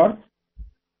intraday chart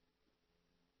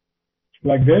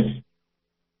like this.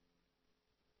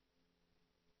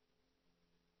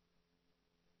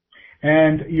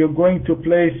 And you're going to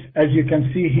place, as you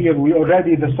can see here, we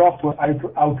already, the software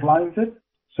outlines it.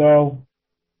 So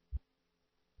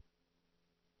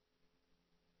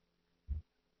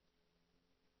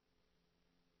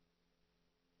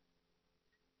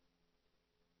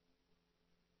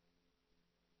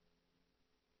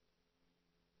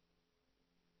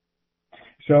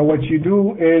what you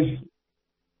do is,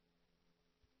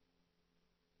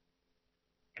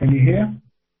 can you hear?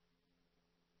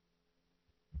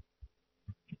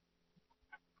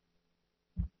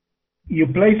 You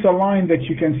place a line that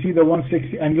you can see the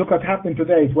 160, and look what happened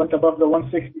today. It went above the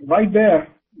 160. Right there,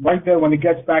 when it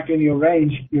gets back in your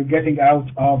range, you're getting out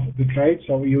of the trade.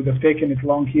 So you would have taken it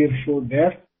long here, short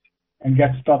there, and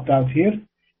get stopped out here.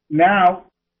 Now,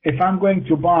 if I'm going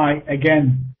to buy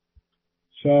again,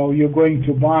 so you're going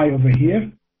to buy over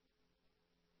here.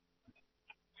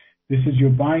 This is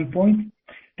your buying point.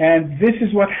 And this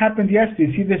is what happened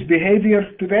yesterday. See this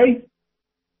behavior today?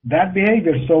 That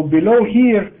behavior. So below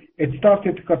here, it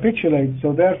started to capitulate,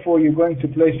 so therefore you're going to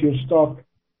place your stop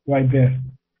right there.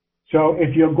 So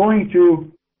if you're going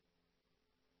to,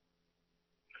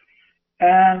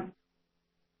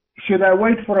 should I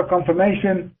wait for a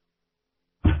confirmation?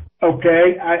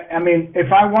 Okay, I mean,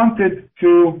 if I wanted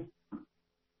to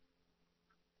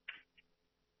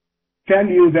tell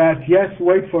you that, yes,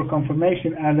 wait for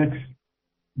confirmation, Alex,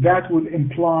 that would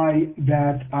imply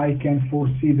that I can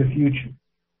foresee the future.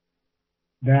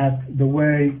 That the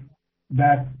way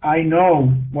that I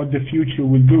know what the future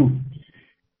will do.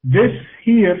 This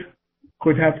here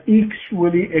could have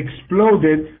actually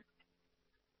exploded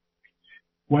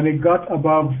when it got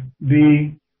above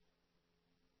the,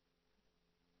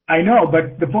 I know,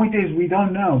 but the point is we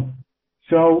don't know.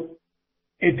 So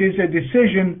it is a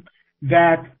decision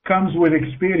that comes with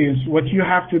experience. What you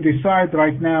have to decide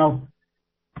right now,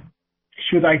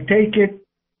 should I take it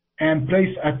and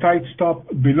place a tight stop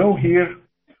below here,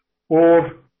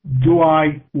 or do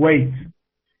I wait?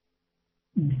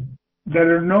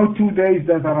 There are no 2 days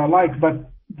that are alike, but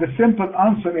the simple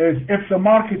answer is, if the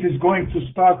market is going to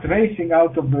start racing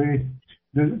out of the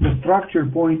structure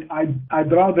point,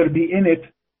 I'd rather be in it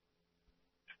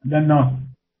than not.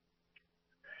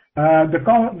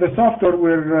 The software,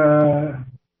 we're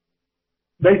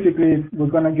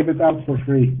going to give it out for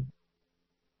free.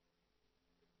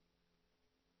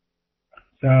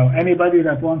 So anybody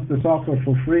that wants the software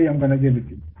for free, I'm going to give it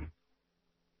to you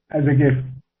as a gift.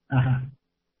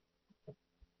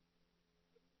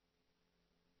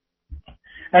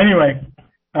 Anyway,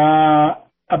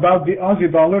 about the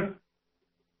Aussie dollar.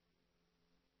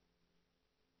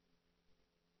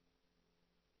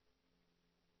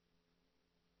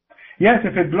 Yes,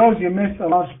 if it blows, you miss a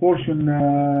large portion.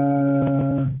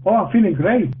 I'm feeling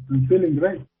great.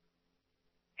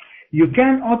 You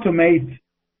can automate.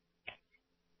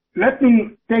 Let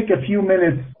me take a few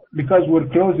minutes, because we're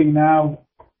closing now,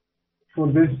 for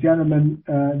this gentleman,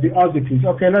 the Aussie, please.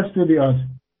 Okay, let's do the Aussie.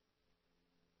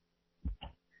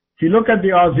 If you look at the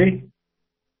Aussie,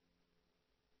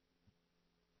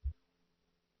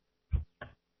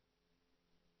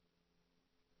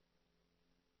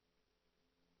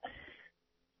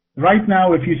 right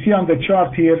now, if you see on the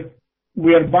chart here,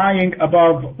 we are buying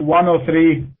above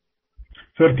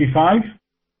 103.35,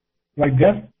 like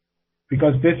that,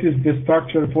 because this is the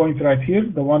structure point right here,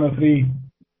 the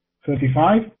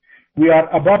 103.35. We are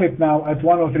above it now at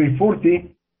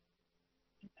 103.40.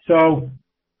 So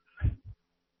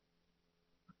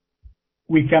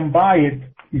we can buy it.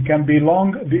 You can be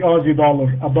long the Aussie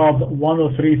dollar above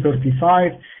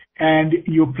 103.35, and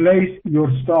you place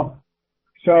your stop.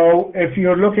 So if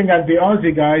you're looking at the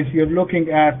Aussie, guys, you're looking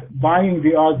at buying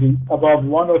the Aussie above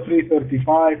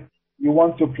 103.35. You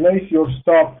want to place your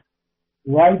stop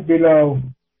right below.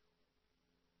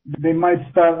 They might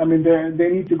start, they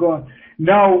need to go.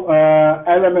 Now,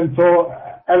 element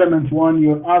one,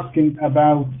 you're asking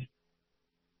about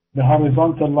the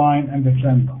horizontal line and the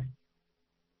trend line.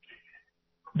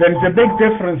 There's a big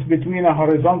difference between a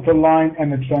horizontal line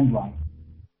and a trend line.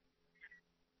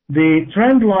 The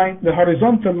trend line, the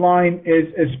horizontal line,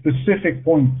 is a specific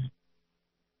point.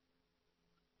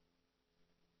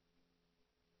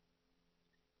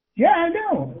 Yeah, I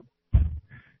know.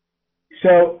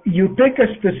 So you pick a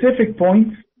specific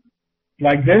point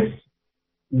like this,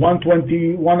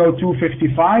 120,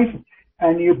 102.55,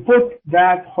 and you put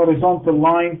that horizontal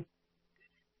line.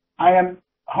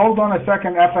 Hold on a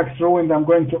second, FX Ruined. I'm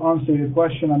going to answer your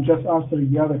question. I'm just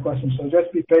answering the other question. So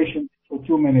just be patient for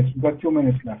 2 minutes. We've got 2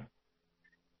 minutes left.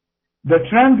 The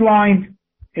trend line,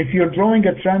 if you're drawing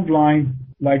a trend line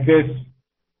like this,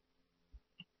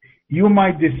 you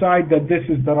might decide that this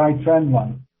is the right trend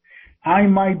line. I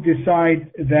might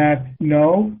decide that,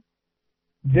 no,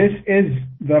 this is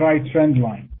the right trend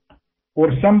line.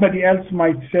 Or somebody else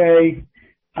might say,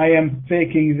 I am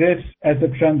taking this as a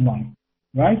trend line,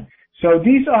 right? So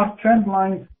these are trend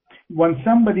lines. When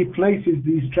somebody places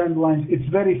these trend lines, it's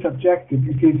very subjective.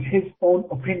 It is his own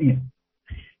opinion.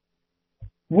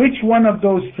 Which one of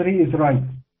those three is right?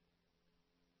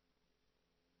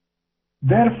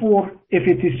 Therefore, if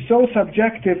it is so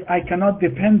subjective, I cannot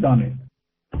depend on it.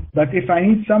 But if I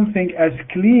need something as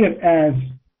clear as,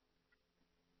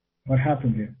 what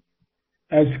happened here?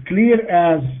 As clear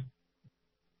as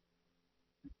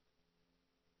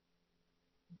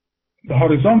the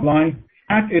horizontal line,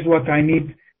 that is what I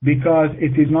need, because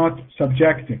it is not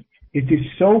subjective. It is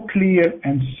so clear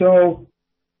and so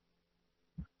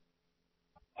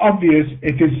obvious,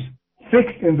 it is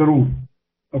fixed in the rule.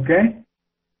 Okay?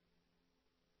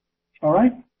 All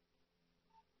right?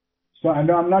 So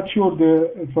I'm not sure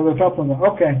for the top one.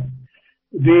 Okay.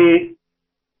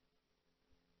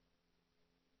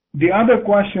 The other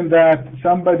question that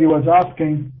somebody was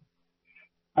asking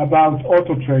about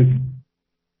auto trading.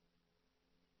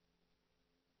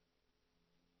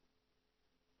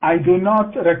 I do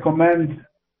not recommend,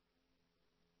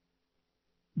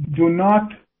 do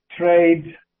not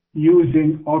trade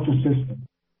using auto system.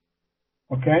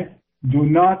 Okay? Do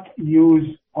not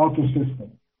use auto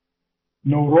system.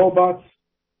 No robots,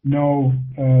 no.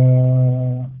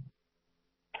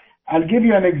 I'll give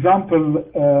you an example.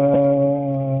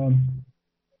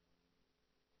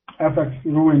 FX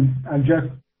Ruin. I'll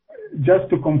just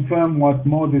to confirm what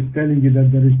Maud is telling you,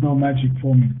 that there is no magic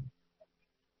formula.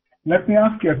 Let me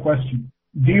ask you a question.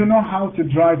 Do you know how to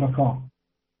drive a car?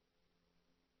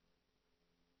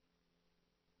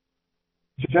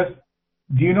 Do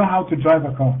you know how to drive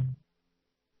a car?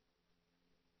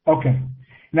 Okay.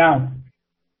 Now,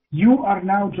 you are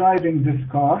now driving this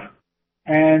car,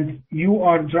 and you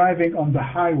are driving on the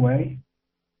highway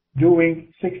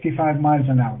doing 65 miles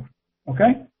an hour.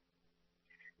 Okay?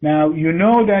 Now, you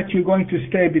know that you're going to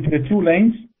stay between the two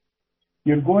lanes.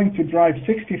 You're going to drive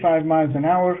 65 miles an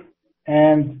hour,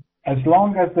 and as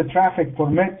long as the traffic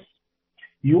permits,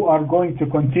 you are going to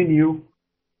continue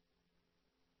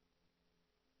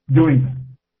doing that.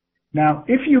 Now,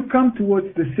 if you come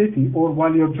towards the city or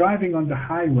while you're driving on the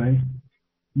highway,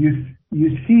 you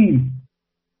see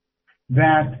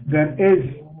that there is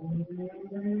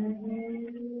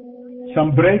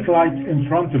some brake lights in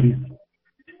front of you.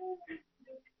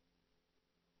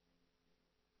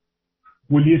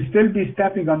 Will you still be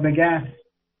stepping on the gas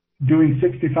doing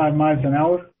 65 miles an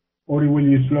hour, or will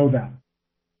you slow down?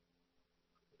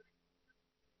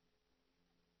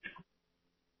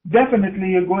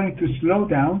 Definitely you're going to slow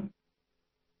down,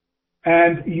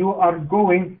 and you are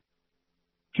going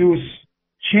to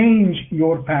change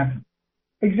your pattern.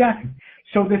 Exactly.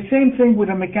 So the same thing with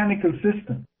a mechanical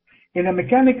system. In a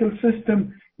mechanical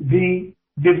system, the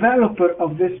developer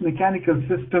of this mechanical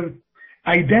system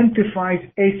identifies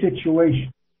a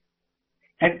situation.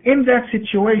 And in that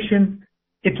situation,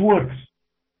 it works.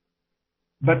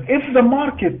 But if the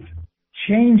market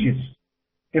changes,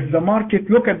 if the market,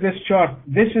 look at this chart,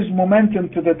 this is momentum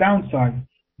to the downside.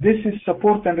 This is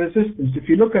support and resistance. If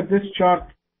you look at this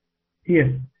chart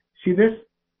here, see this?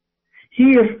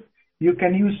 Here, you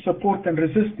can use support and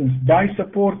resistance. Buy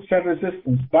support, sell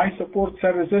resistance. Buy support,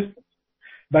 sell resistance.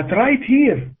 But right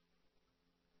here,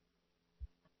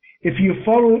 if you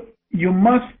follow, you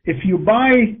must, if you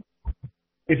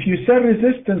sell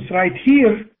resistance right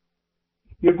here,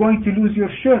 you're going to lose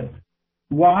your shirt.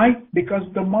 Why? Because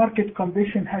the market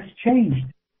condition has changed.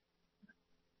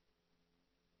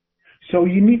 So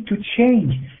you need to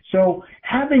change. So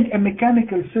having a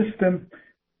mechanical system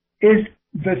is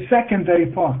the secondary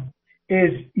part.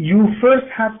 Is you first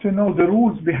have to know the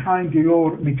rules behind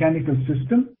your mechanical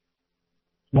system.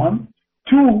 1.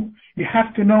 2, you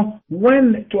have to know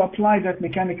when to apply that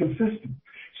mechanical system.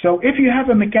 So if you have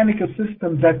a mechanical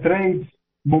system that trades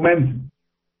momentum,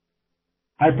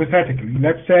 hypothetically,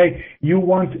 let's say you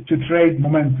want to trade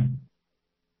momentum.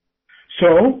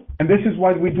 So, and this is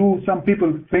what we do, some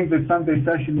people think that Sunday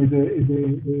session is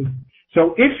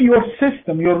so if your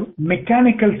system, your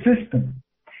mechanical system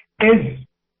is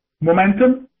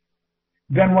momentum,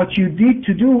 then what you need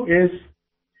to do is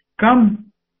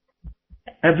come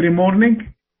every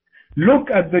morning,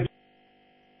 look at the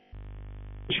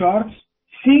charts,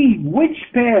 see which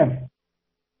pair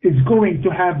is going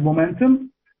to have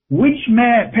momentum, which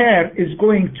pair is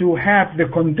going to have the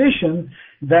condition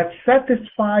that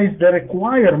satisfies the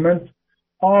requirement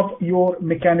of your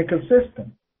mechanical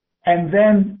system. And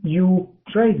then you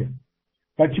trade it.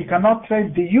 But you cannot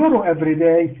trade the euro every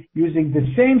day using the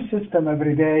same system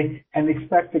every day and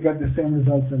expect to get the same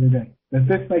results every day. Does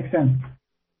this make sense?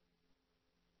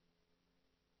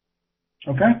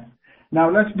 Okay? Now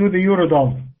let's do the euro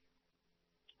dollar.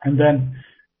 And then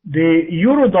the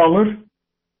euro dollar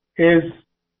is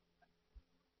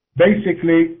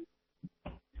basically,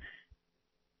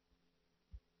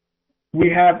 we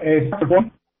have a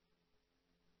point.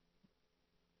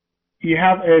 You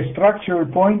have a structural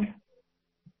point.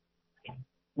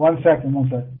 One second.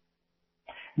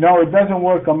 No, it doesn't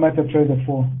work on MetaTrader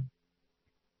 4.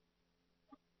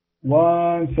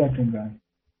 1 second, guys.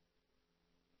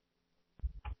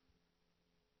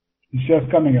 It's just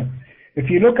coming up. If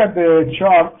you look at the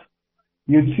chart,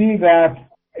 you see that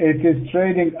it is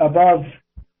trading above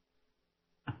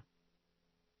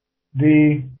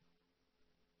the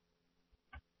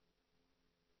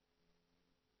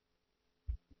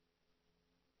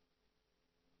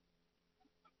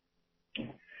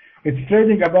it's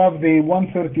trading above the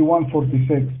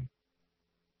 131.46.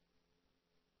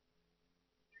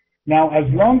 Now,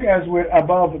 as long as we're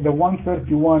above the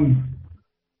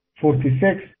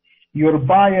 131.46, your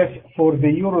bias for the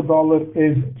euro dollar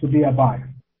is to be a buyer.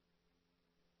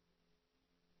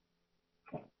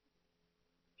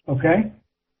 Okay?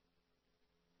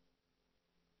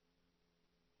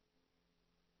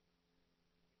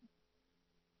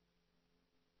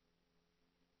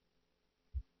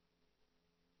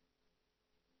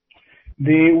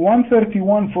 The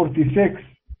 131.46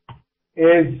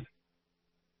 is,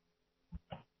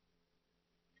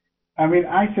 I mean,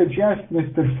 I suggest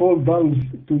Mr. Foldals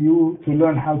to you to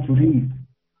learn how to read.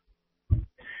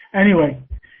 Anyway,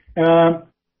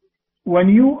 when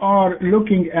you are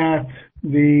looking at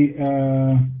the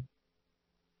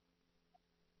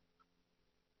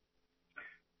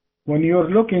when you're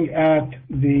looking at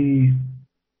the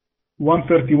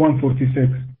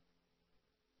 131.46,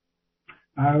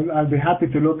 I'll be happy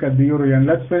to look at the euro yen.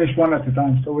 Let's finish one at a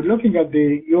time. So we're looking at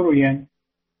the euro yen,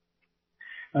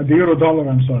 the euro dollar,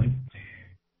 I'm sorry.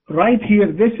 right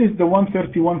here, this is the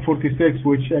 131.46,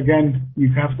 which again, you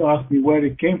have to ask me where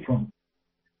it came from.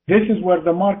 This is where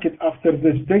the market, after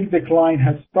this big decline,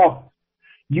 has stopped.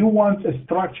 You want a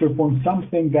structure point,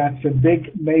 something that's a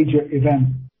big major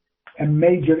event, a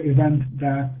major event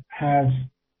that has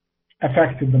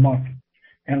affected the market.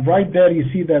 And right there you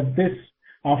see that this,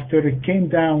 after it came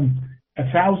down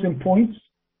 1,000 points,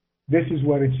 this is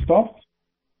where it stopped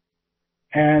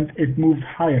and it moved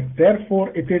higher. Therefore,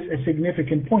 it is a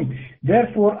significant point.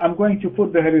 Therefore, I'm going to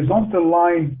put the horizontal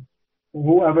line,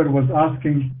 whoever was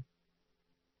asking,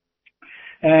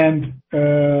 and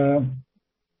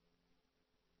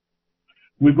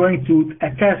we're going to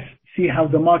attest, see how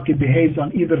the market behaves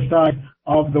on either side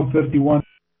of the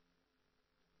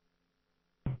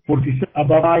 31.46,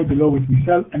 above high, below it we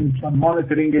sell, and I'm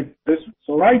monitoring it.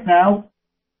 So right now,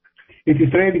 it is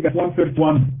trading at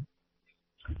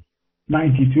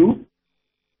 131.92.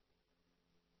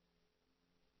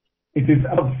 It is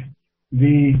above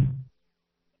the,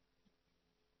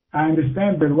 I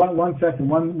understand, but one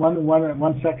second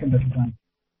at a time.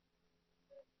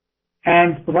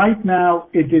 And right now,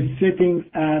 it is sitting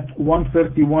at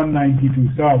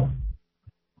 131.92. So,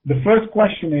 the first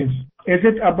question is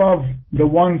it above the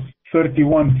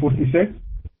 131.46?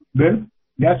 Bill,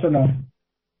 yes or no?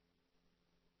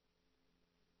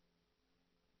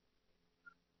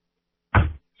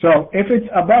 So, if it's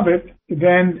above it,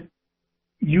 then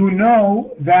you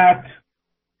know that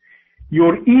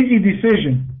your easy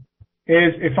decision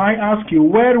is, if I ask you,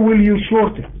 where will you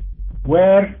short it?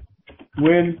 Where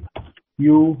will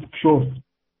you short?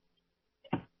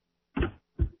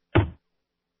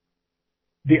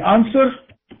 The answer,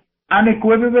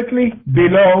 unequivocally,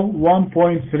 below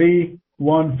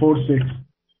 1.3146.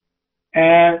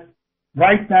 And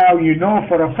right now, you know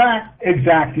for a fact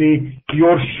exactly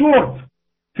your short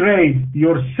trade,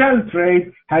 your sell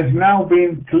trade has now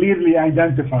been clearly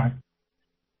identified.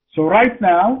 So right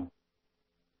now,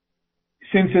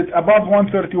 since it's above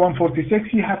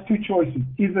 131.46, you have two choices,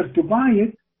 either to buy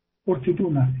it or to do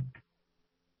nothing.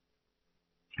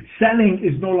 Selling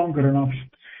is no longer an option.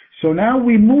 So now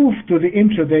we move to the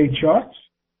intraday charts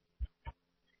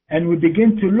and we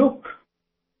begin to look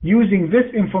using this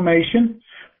information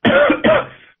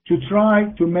to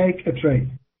try to make a trade.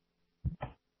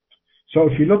 So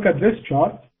if you look at this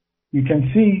chart, you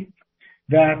can see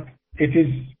that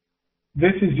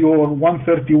this is your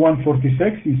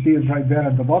 131.46. You see it right there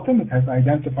at the bottom. It has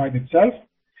identified itself.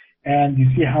 And you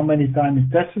see how many times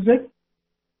it tests it.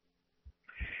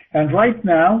 And right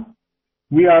now,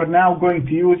 we are now going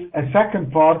to use a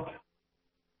second part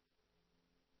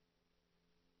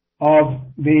of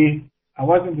I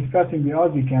wasn't discussing the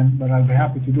Aussie can, but I'll be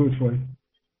happy to do it for you.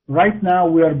 Right now,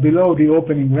 we are below the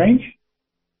opening range.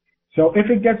 So if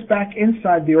it gets back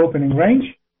inside the opening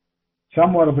range,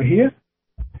 somewhere over here,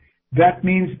 that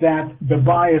means that the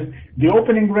bias, the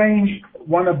opening range,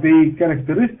 one of the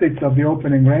characteristics of the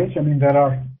opening range, I mean, there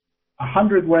are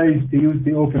 100 ways to use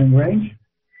the opening range.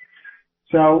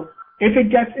 So if it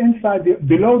gets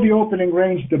below the opening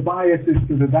range, the bias is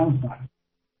to the downside.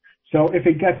 So if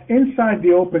it gets inside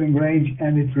the opening range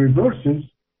and it reverses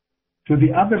to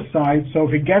the other side, so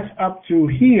if it gets up to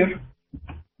here,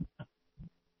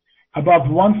 above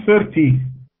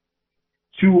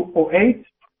 130.208,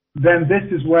 then this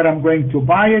is where I'm going to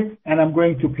buy it, and I'm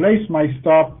going to place my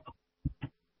stop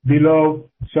below.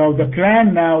 So the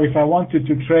plan now, if I wanted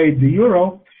to trade the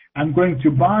euro, I'm going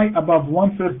to buy above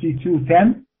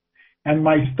 132.10, and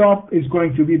my stop is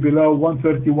going to be below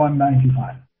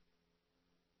 131.95.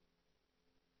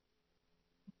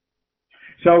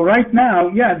 So right now,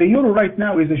 yeah, the euro right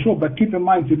now is a short, but keep in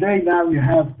mind today now you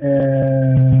have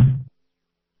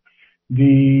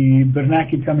the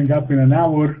Bernanke coming up in an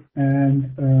hour,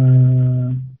 and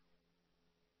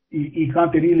you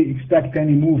can't really expect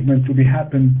any movement to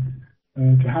happen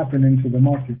into the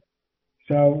market.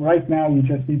 So right now you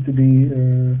just need to be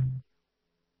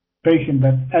patient.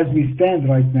 But as we stand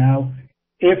right now,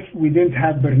 if we didn't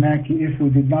have Bernanke, if we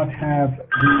did not have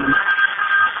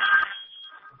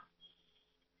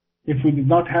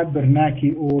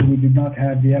Bernanke, or we did not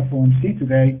have the FOMC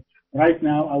today, right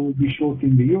now I would be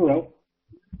shorting the euro.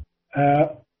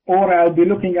 Or I'll be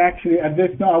looking actually at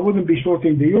this. No, I wouldn't be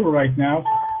shorting the euro right now.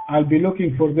 I'll be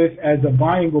looking for this as a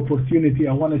buying opportunity.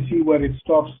 I want to see where it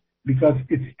stops because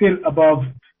it's still above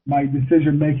my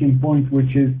decision-making point,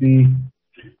 which is the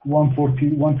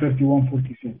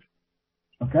 131.46.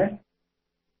 Okay?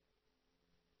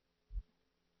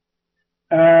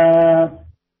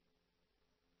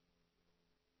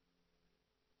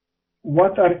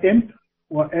 What are IMP?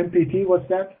 What MPT? What's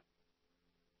that?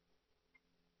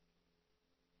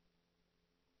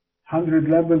 100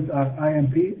 levels are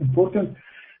IMP, important.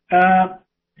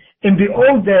 In the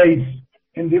old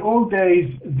days,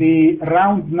 the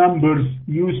round numbers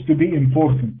used to be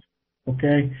important.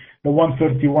 Okay, the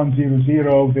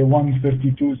 131.00, the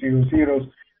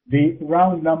 132.00, the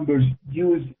round numbers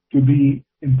used to be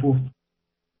important.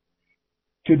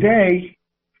 Today,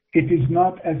 it is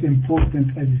not as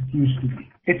important as it used to be.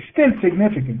 It's still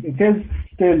significant. It is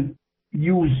still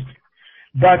used.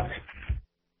 But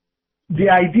the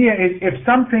idea is if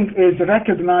something is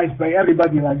recognized by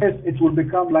everybody like this, it will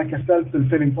become like a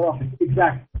self-fulfilling prophecy.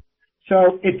 Exactly.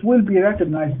 So it will be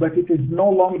recognized, but it is no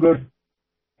longer,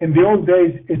 in the old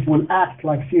days, it will act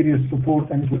like serious support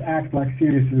and it will act like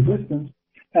serious resistance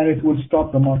and it will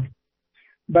stop the market.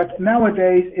 But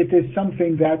nowadays, it is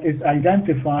something that is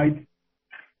identified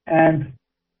and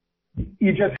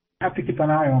you just have to keep an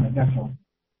eye on it, that's all.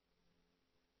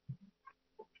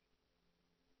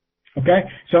 Okay,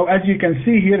 so as you can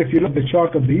see here, if you look at the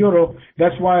chart of the euro,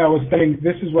 that's why I was saying,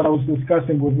 this is what I was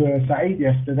discussing with Saeed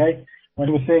yesterday, when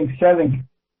he was saying selling.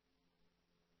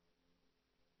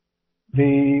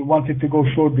 They wanted to go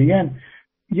short the yen.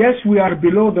 Yes, we are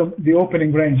below the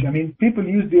opening range. I mean, people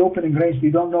use the opening range,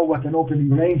 they don't know what an opening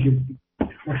range is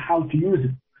or how to use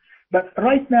it. But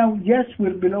right now, yes,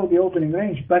 we're below the opening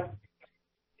range, but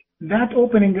that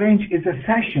opening range is a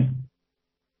session.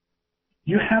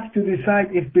 You have to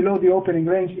decide if below the opening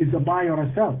range is a buy or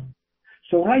a sell.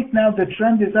 So right now the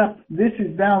trend is up, this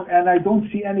is down, and I don't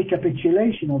see any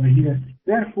capitulation over here.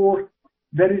 Therefore,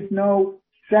 there is no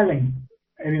selling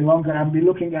any longer. I'll be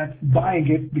looking at buying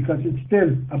it because it's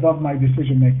still above my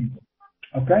decision making.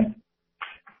 Okay?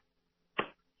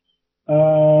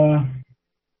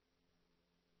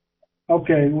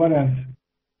 Okay, what else?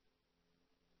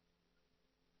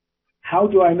 How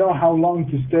do I know how long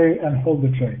to stay and hold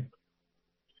the trade?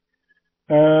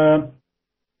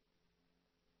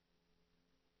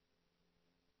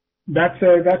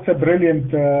 That's a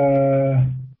brilliant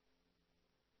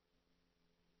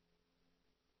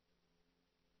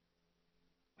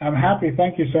I'm happy.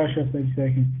 Thank you, Sasha, for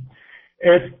taking.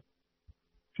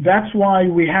 That's why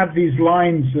we have these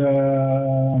lines.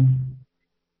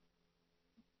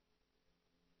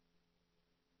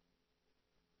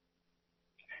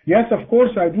 Yes, of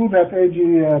course, I do that, AG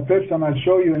Pips, and I'll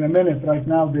show you in a minute right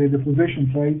now the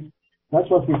position trade. That's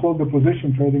what we call the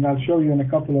position trading. I'll show you in a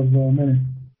couple of minutes.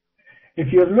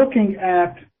 If you're looking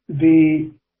at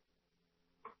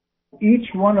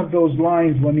each one of those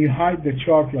lines, when you hide the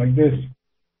chart like this,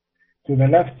 to the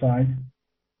left side,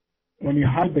 when you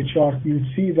hide the chart, you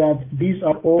see that these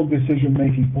are all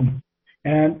decision-making points.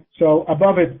 And so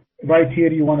above it, right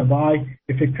here, you want to buy.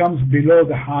 If it comes below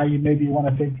the high, maybe you want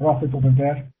to take profit over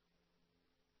there.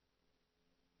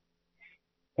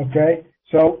 Okay,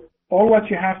 so all what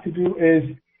you have to do is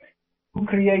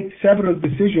create several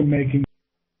decision-making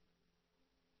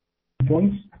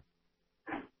points.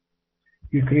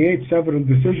 You create several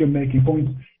decision-making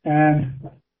points, and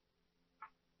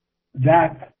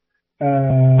that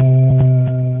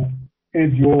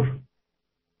is your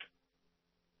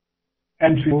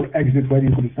entry or exit where you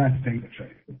decide to take the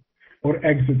trade or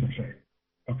exit the trade.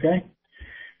 Okay?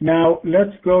 Now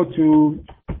let's go to,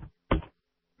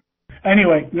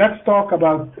 anyway, let's talk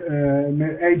about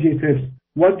AJ Tips.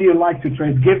 What do you like to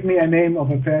trade? Give me a name of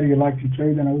a pair you like to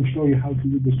trade and I will show you how to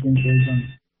do the swing trades on it.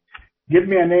 Give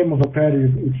me a name of a pair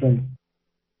you trade.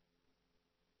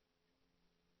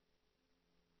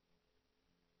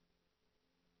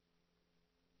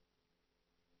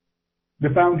 The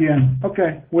pound yen.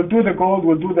 Okay, we'll do the gold,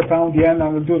 we'll do the pound yen,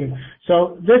 and we'll do it.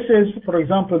 So this is, for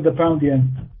example, the pound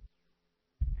yen.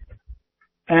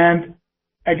 And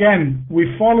again,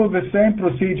 we follow the same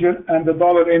procedure and the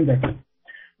dollar index.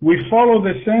 We follow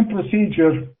the same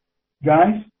procedure,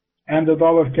 guys, and the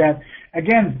dollar CAD.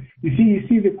 Again, you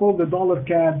see they call the dollar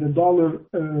CAD, the dollar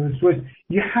Swiss.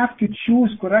 You have to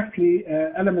choose correctly,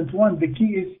 element one. The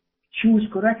key is choose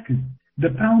correctly. The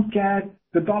pound CAD,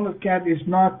 the dollar CAD is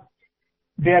not,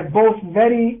 they are both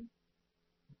very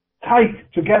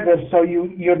tight together, so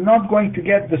you're not going to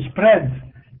get the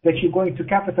spread that you're going to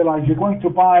capitalize. You're going to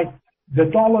buy the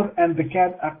dollar and the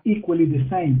CAD are equally the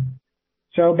same.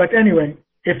 So, but anyway,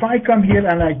 if I come here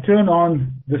and I turn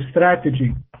on the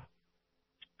strategy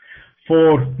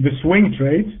for the swing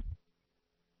trades,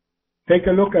 take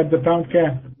a look at the pound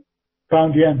CAD,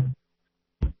 pound yen.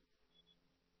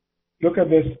 Look at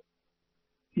this.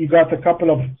 You got a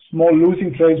couple of small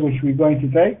losing trades which we're going to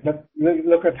take, but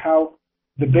look at how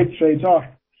the big trades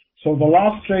are. So the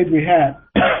last trade we had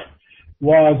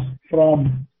was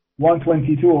from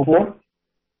 122.04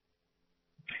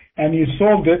 and you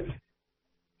sold it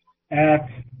at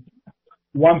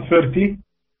 130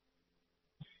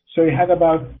 So you had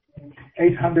about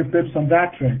 800 pips on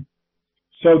that trade.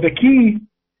 So the key,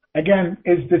 again,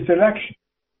 is the selection.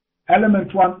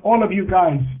 Element one, all of you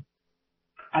guys,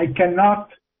 I cannot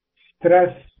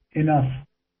stress enough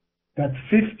that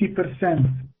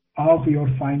 50% of your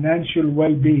financial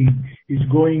well-being is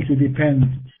going to depend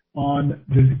on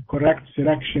the correct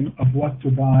selection of what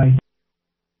to buy.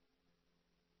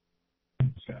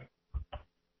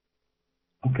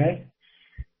 Okay?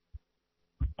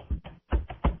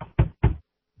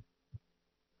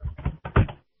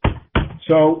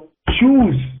 So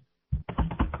choose.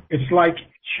 It's like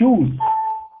choose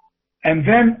and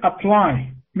then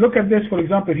apply. Look at this, for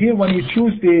example, here when you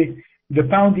choose the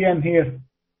pound yen here,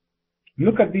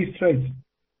 look at these trades.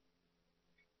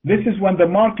 This is when the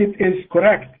market is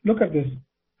correct. Look at this.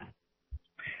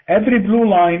 Every blue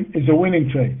line is a winning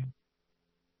trade.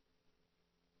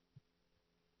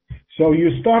 So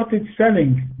you started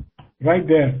selling right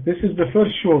there. This is the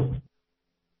first short.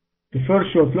 The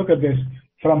first short, look at this.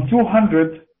 From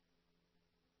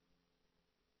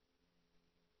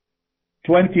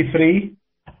 223,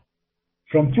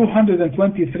 from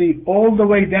 223 all the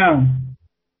way down,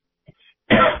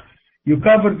 you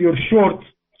covered your short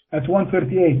at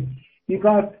 138. You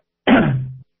got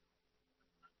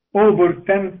over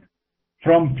 10,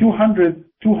 from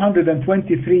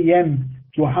 223 yen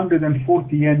to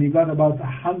 140 yen. You got about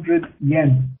 100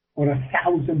 yen or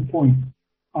 1,000 points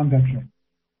on that trade.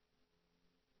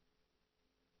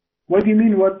 What do you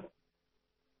mean? What?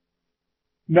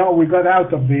 No, we got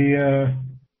out of the.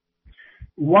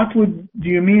 What do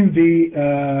you mean the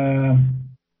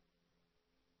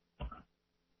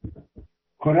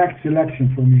correct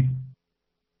selection for me?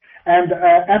 And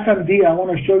FMD, I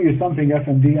want to show you something,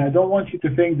 FMD. I don't want you to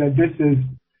think that this is,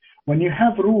 when you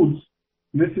have rules,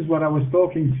 this is what I was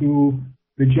talking to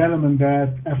the gentleman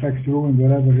that FX ruined,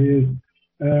 whatever he is.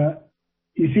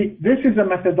 You see, this is a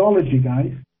methodology,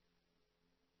 guys,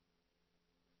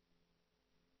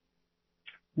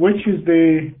 which is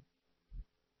the,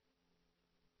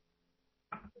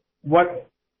 what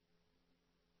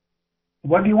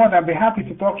do you want? I'd be happy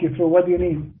to talk you through. What do you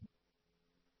need?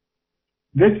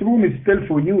 This room is still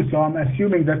for you, so I'm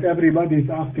assuming that everybody is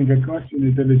asking a question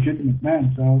is a legitimate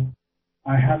man, so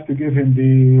I have to give him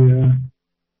the...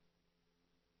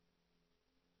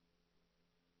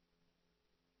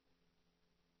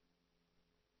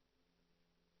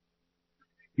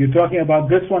 You're talking about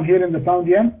this one here in the pound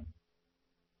yen?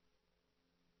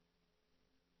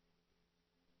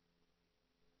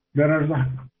 There are...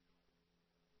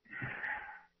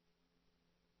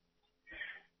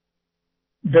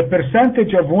 The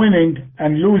percentage of winning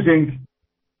and losing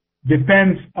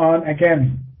depends on,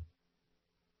 again,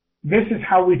 this is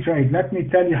how we trade. Let me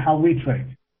tell you how we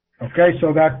trade. Okay,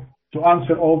 so that to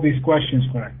answer all these questions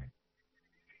correctly.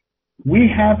 We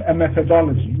have a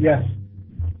methodology, yes.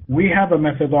 We have a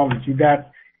methodology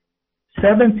that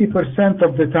 70%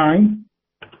 of the time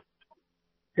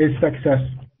is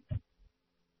successful.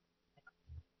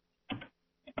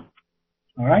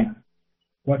 All right?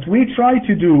 What we try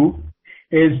to do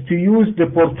is to use the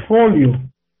portfolio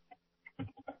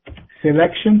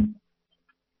selection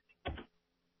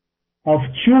of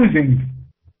choosing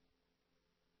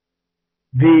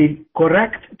the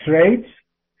correct trades,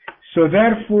 so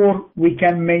therefore we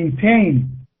can maintain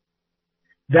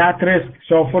that risk.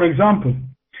 So for example,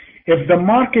 if the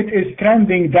market is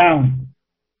trending down,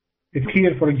 it's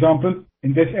here, for example,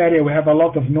 in this area we have a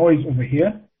lot of noise over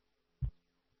here.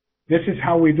 This is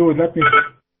how we do it. Let me...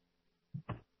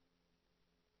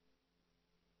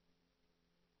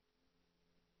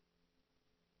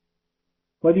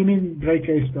 What do you mean break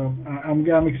A stop?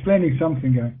 I'm explaining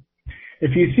something, guys.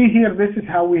 If you see here, this is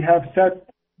how we have set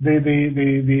if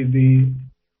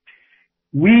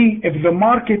the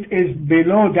market is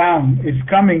below down, is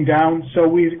coming down, so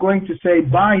we're going to say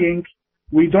buying.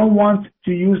 We don't want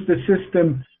to use the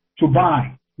system to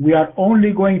buy. We are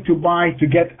only going to buy to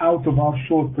get out of our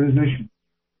short position.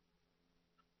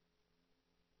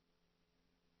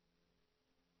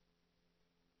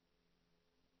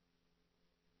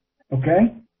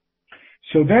 Okay?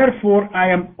 So therefore, I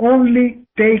am only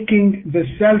taking the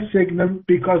sell signal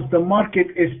because the market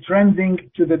is trending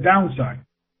to the downside.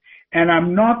 And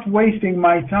I'm not wasting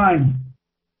my time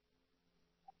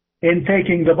in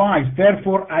taking the buys.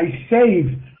 Therefore, I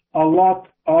save a lot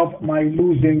of my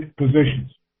losing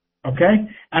positions. Okay?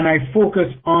 And I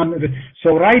focus on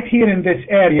so right here in this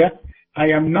area, I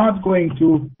am not going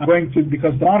to,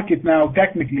 because the market now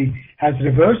technically has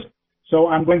reversed. So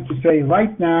I'm going to say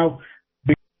right now,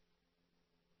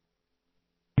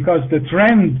 because the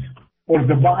trend or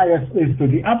the bias is to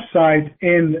the upside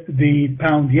in the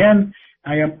pound yen,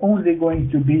 I am only going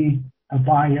to be a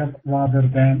buyer rather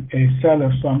than a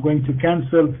seller. So I'm going to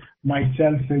cancel my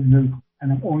sell signal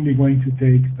and I'm only going to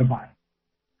take the buy.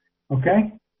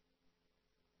 Okay?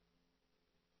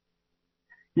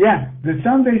 Yeah, the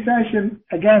Sunday session,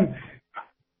 again,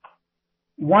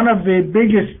 one of the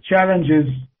biggest challenges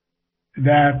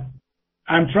that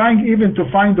I'm trying even to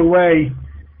find a way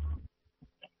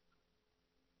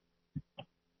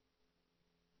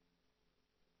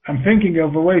I'm thinking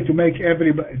of a way to make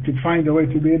everybody, to find a way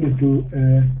to be able to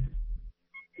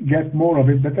get more of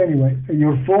it. But anyway,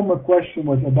 your former question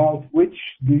was about which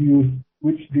do you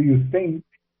think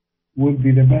would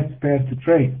be the best pair to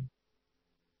trade?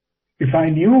 If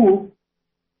I knew,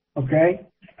 okay,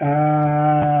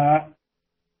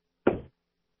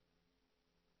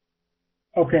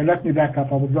 okay, let me back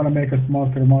up. I was going to make a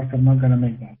smarter remark. I'm not going to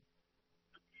make that.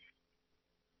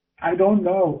 I don't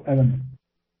know, Element.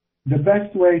 The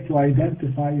best way to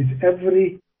identify is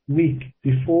every week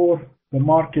before the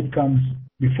market comes,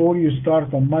 before you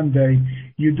start on Monday,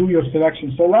 you do your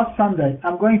selection. So last Sunday,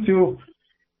 I'm going to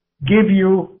give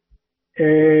you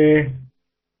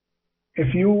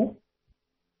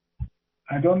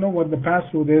I don't know what the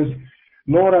password is.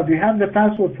 Laura, do you have the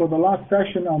password for the last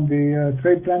session on the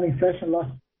trade planning session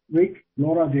last week?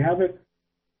 Laura, do you have it?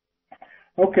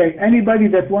 Okay, anybody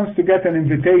that wants to get an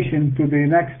invitation to the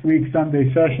next week's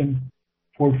Sunday session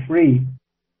for free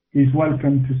is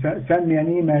welcome to send me an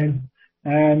email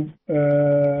and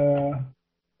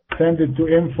send it to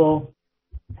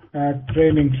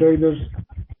info@Training Traders,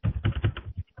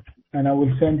 and I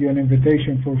will send you an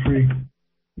invitation for free.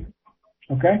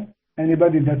 Okay?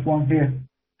 Anybody that wants here,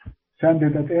 send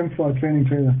it at info@Training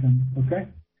Traders. Okay?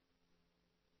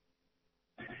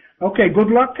 Okay, good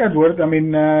luck, Edward. I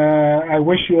mean, I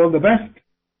wish you all the best.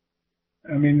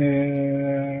 I mean,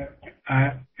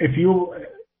 if you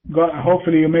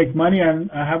hopefully you make money,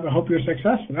 and I hope you're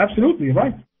successful. Absolutely,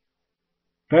 right.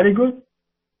 Very good.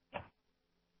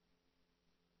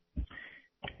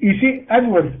 You see,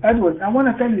 Edward, I want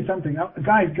to tell you something.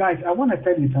 Guys, I want to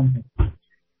tell you something.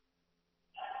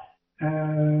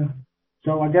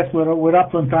 So I guess we're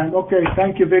up on time. Okay,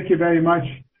 thank you, Vicky, very much.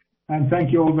 And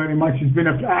thank you all very much. It's been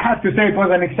I have to say it was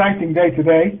an exciting day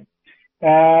today.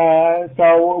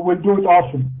 So we'll do it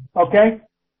often. Okay?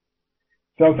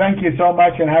 So thank you so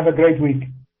much and have a great week.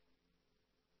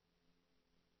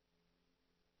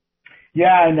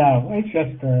 Yeah, I know. It's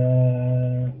just,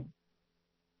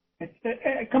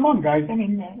 come on, guys. I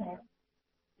mean,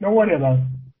 don't worry about it.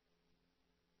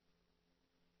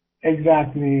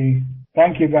 Exactly.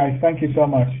 Thank you, guys. Thank you so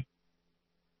much.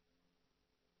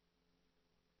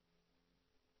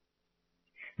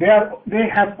 They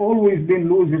have always been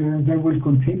losers and they will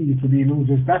continue to be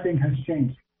losers. Nothing has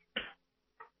changed.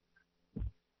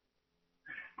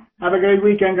 Have a great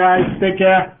weekend, guys. Take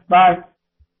care. Bye.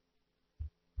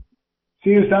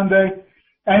 See you Sunday.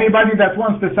 Anybody that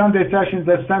wants the Sunday sessions,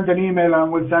 just send an email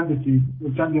and we'll send it to you.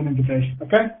 We'll send you an invitation.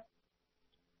 Okay?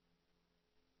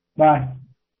 Bye.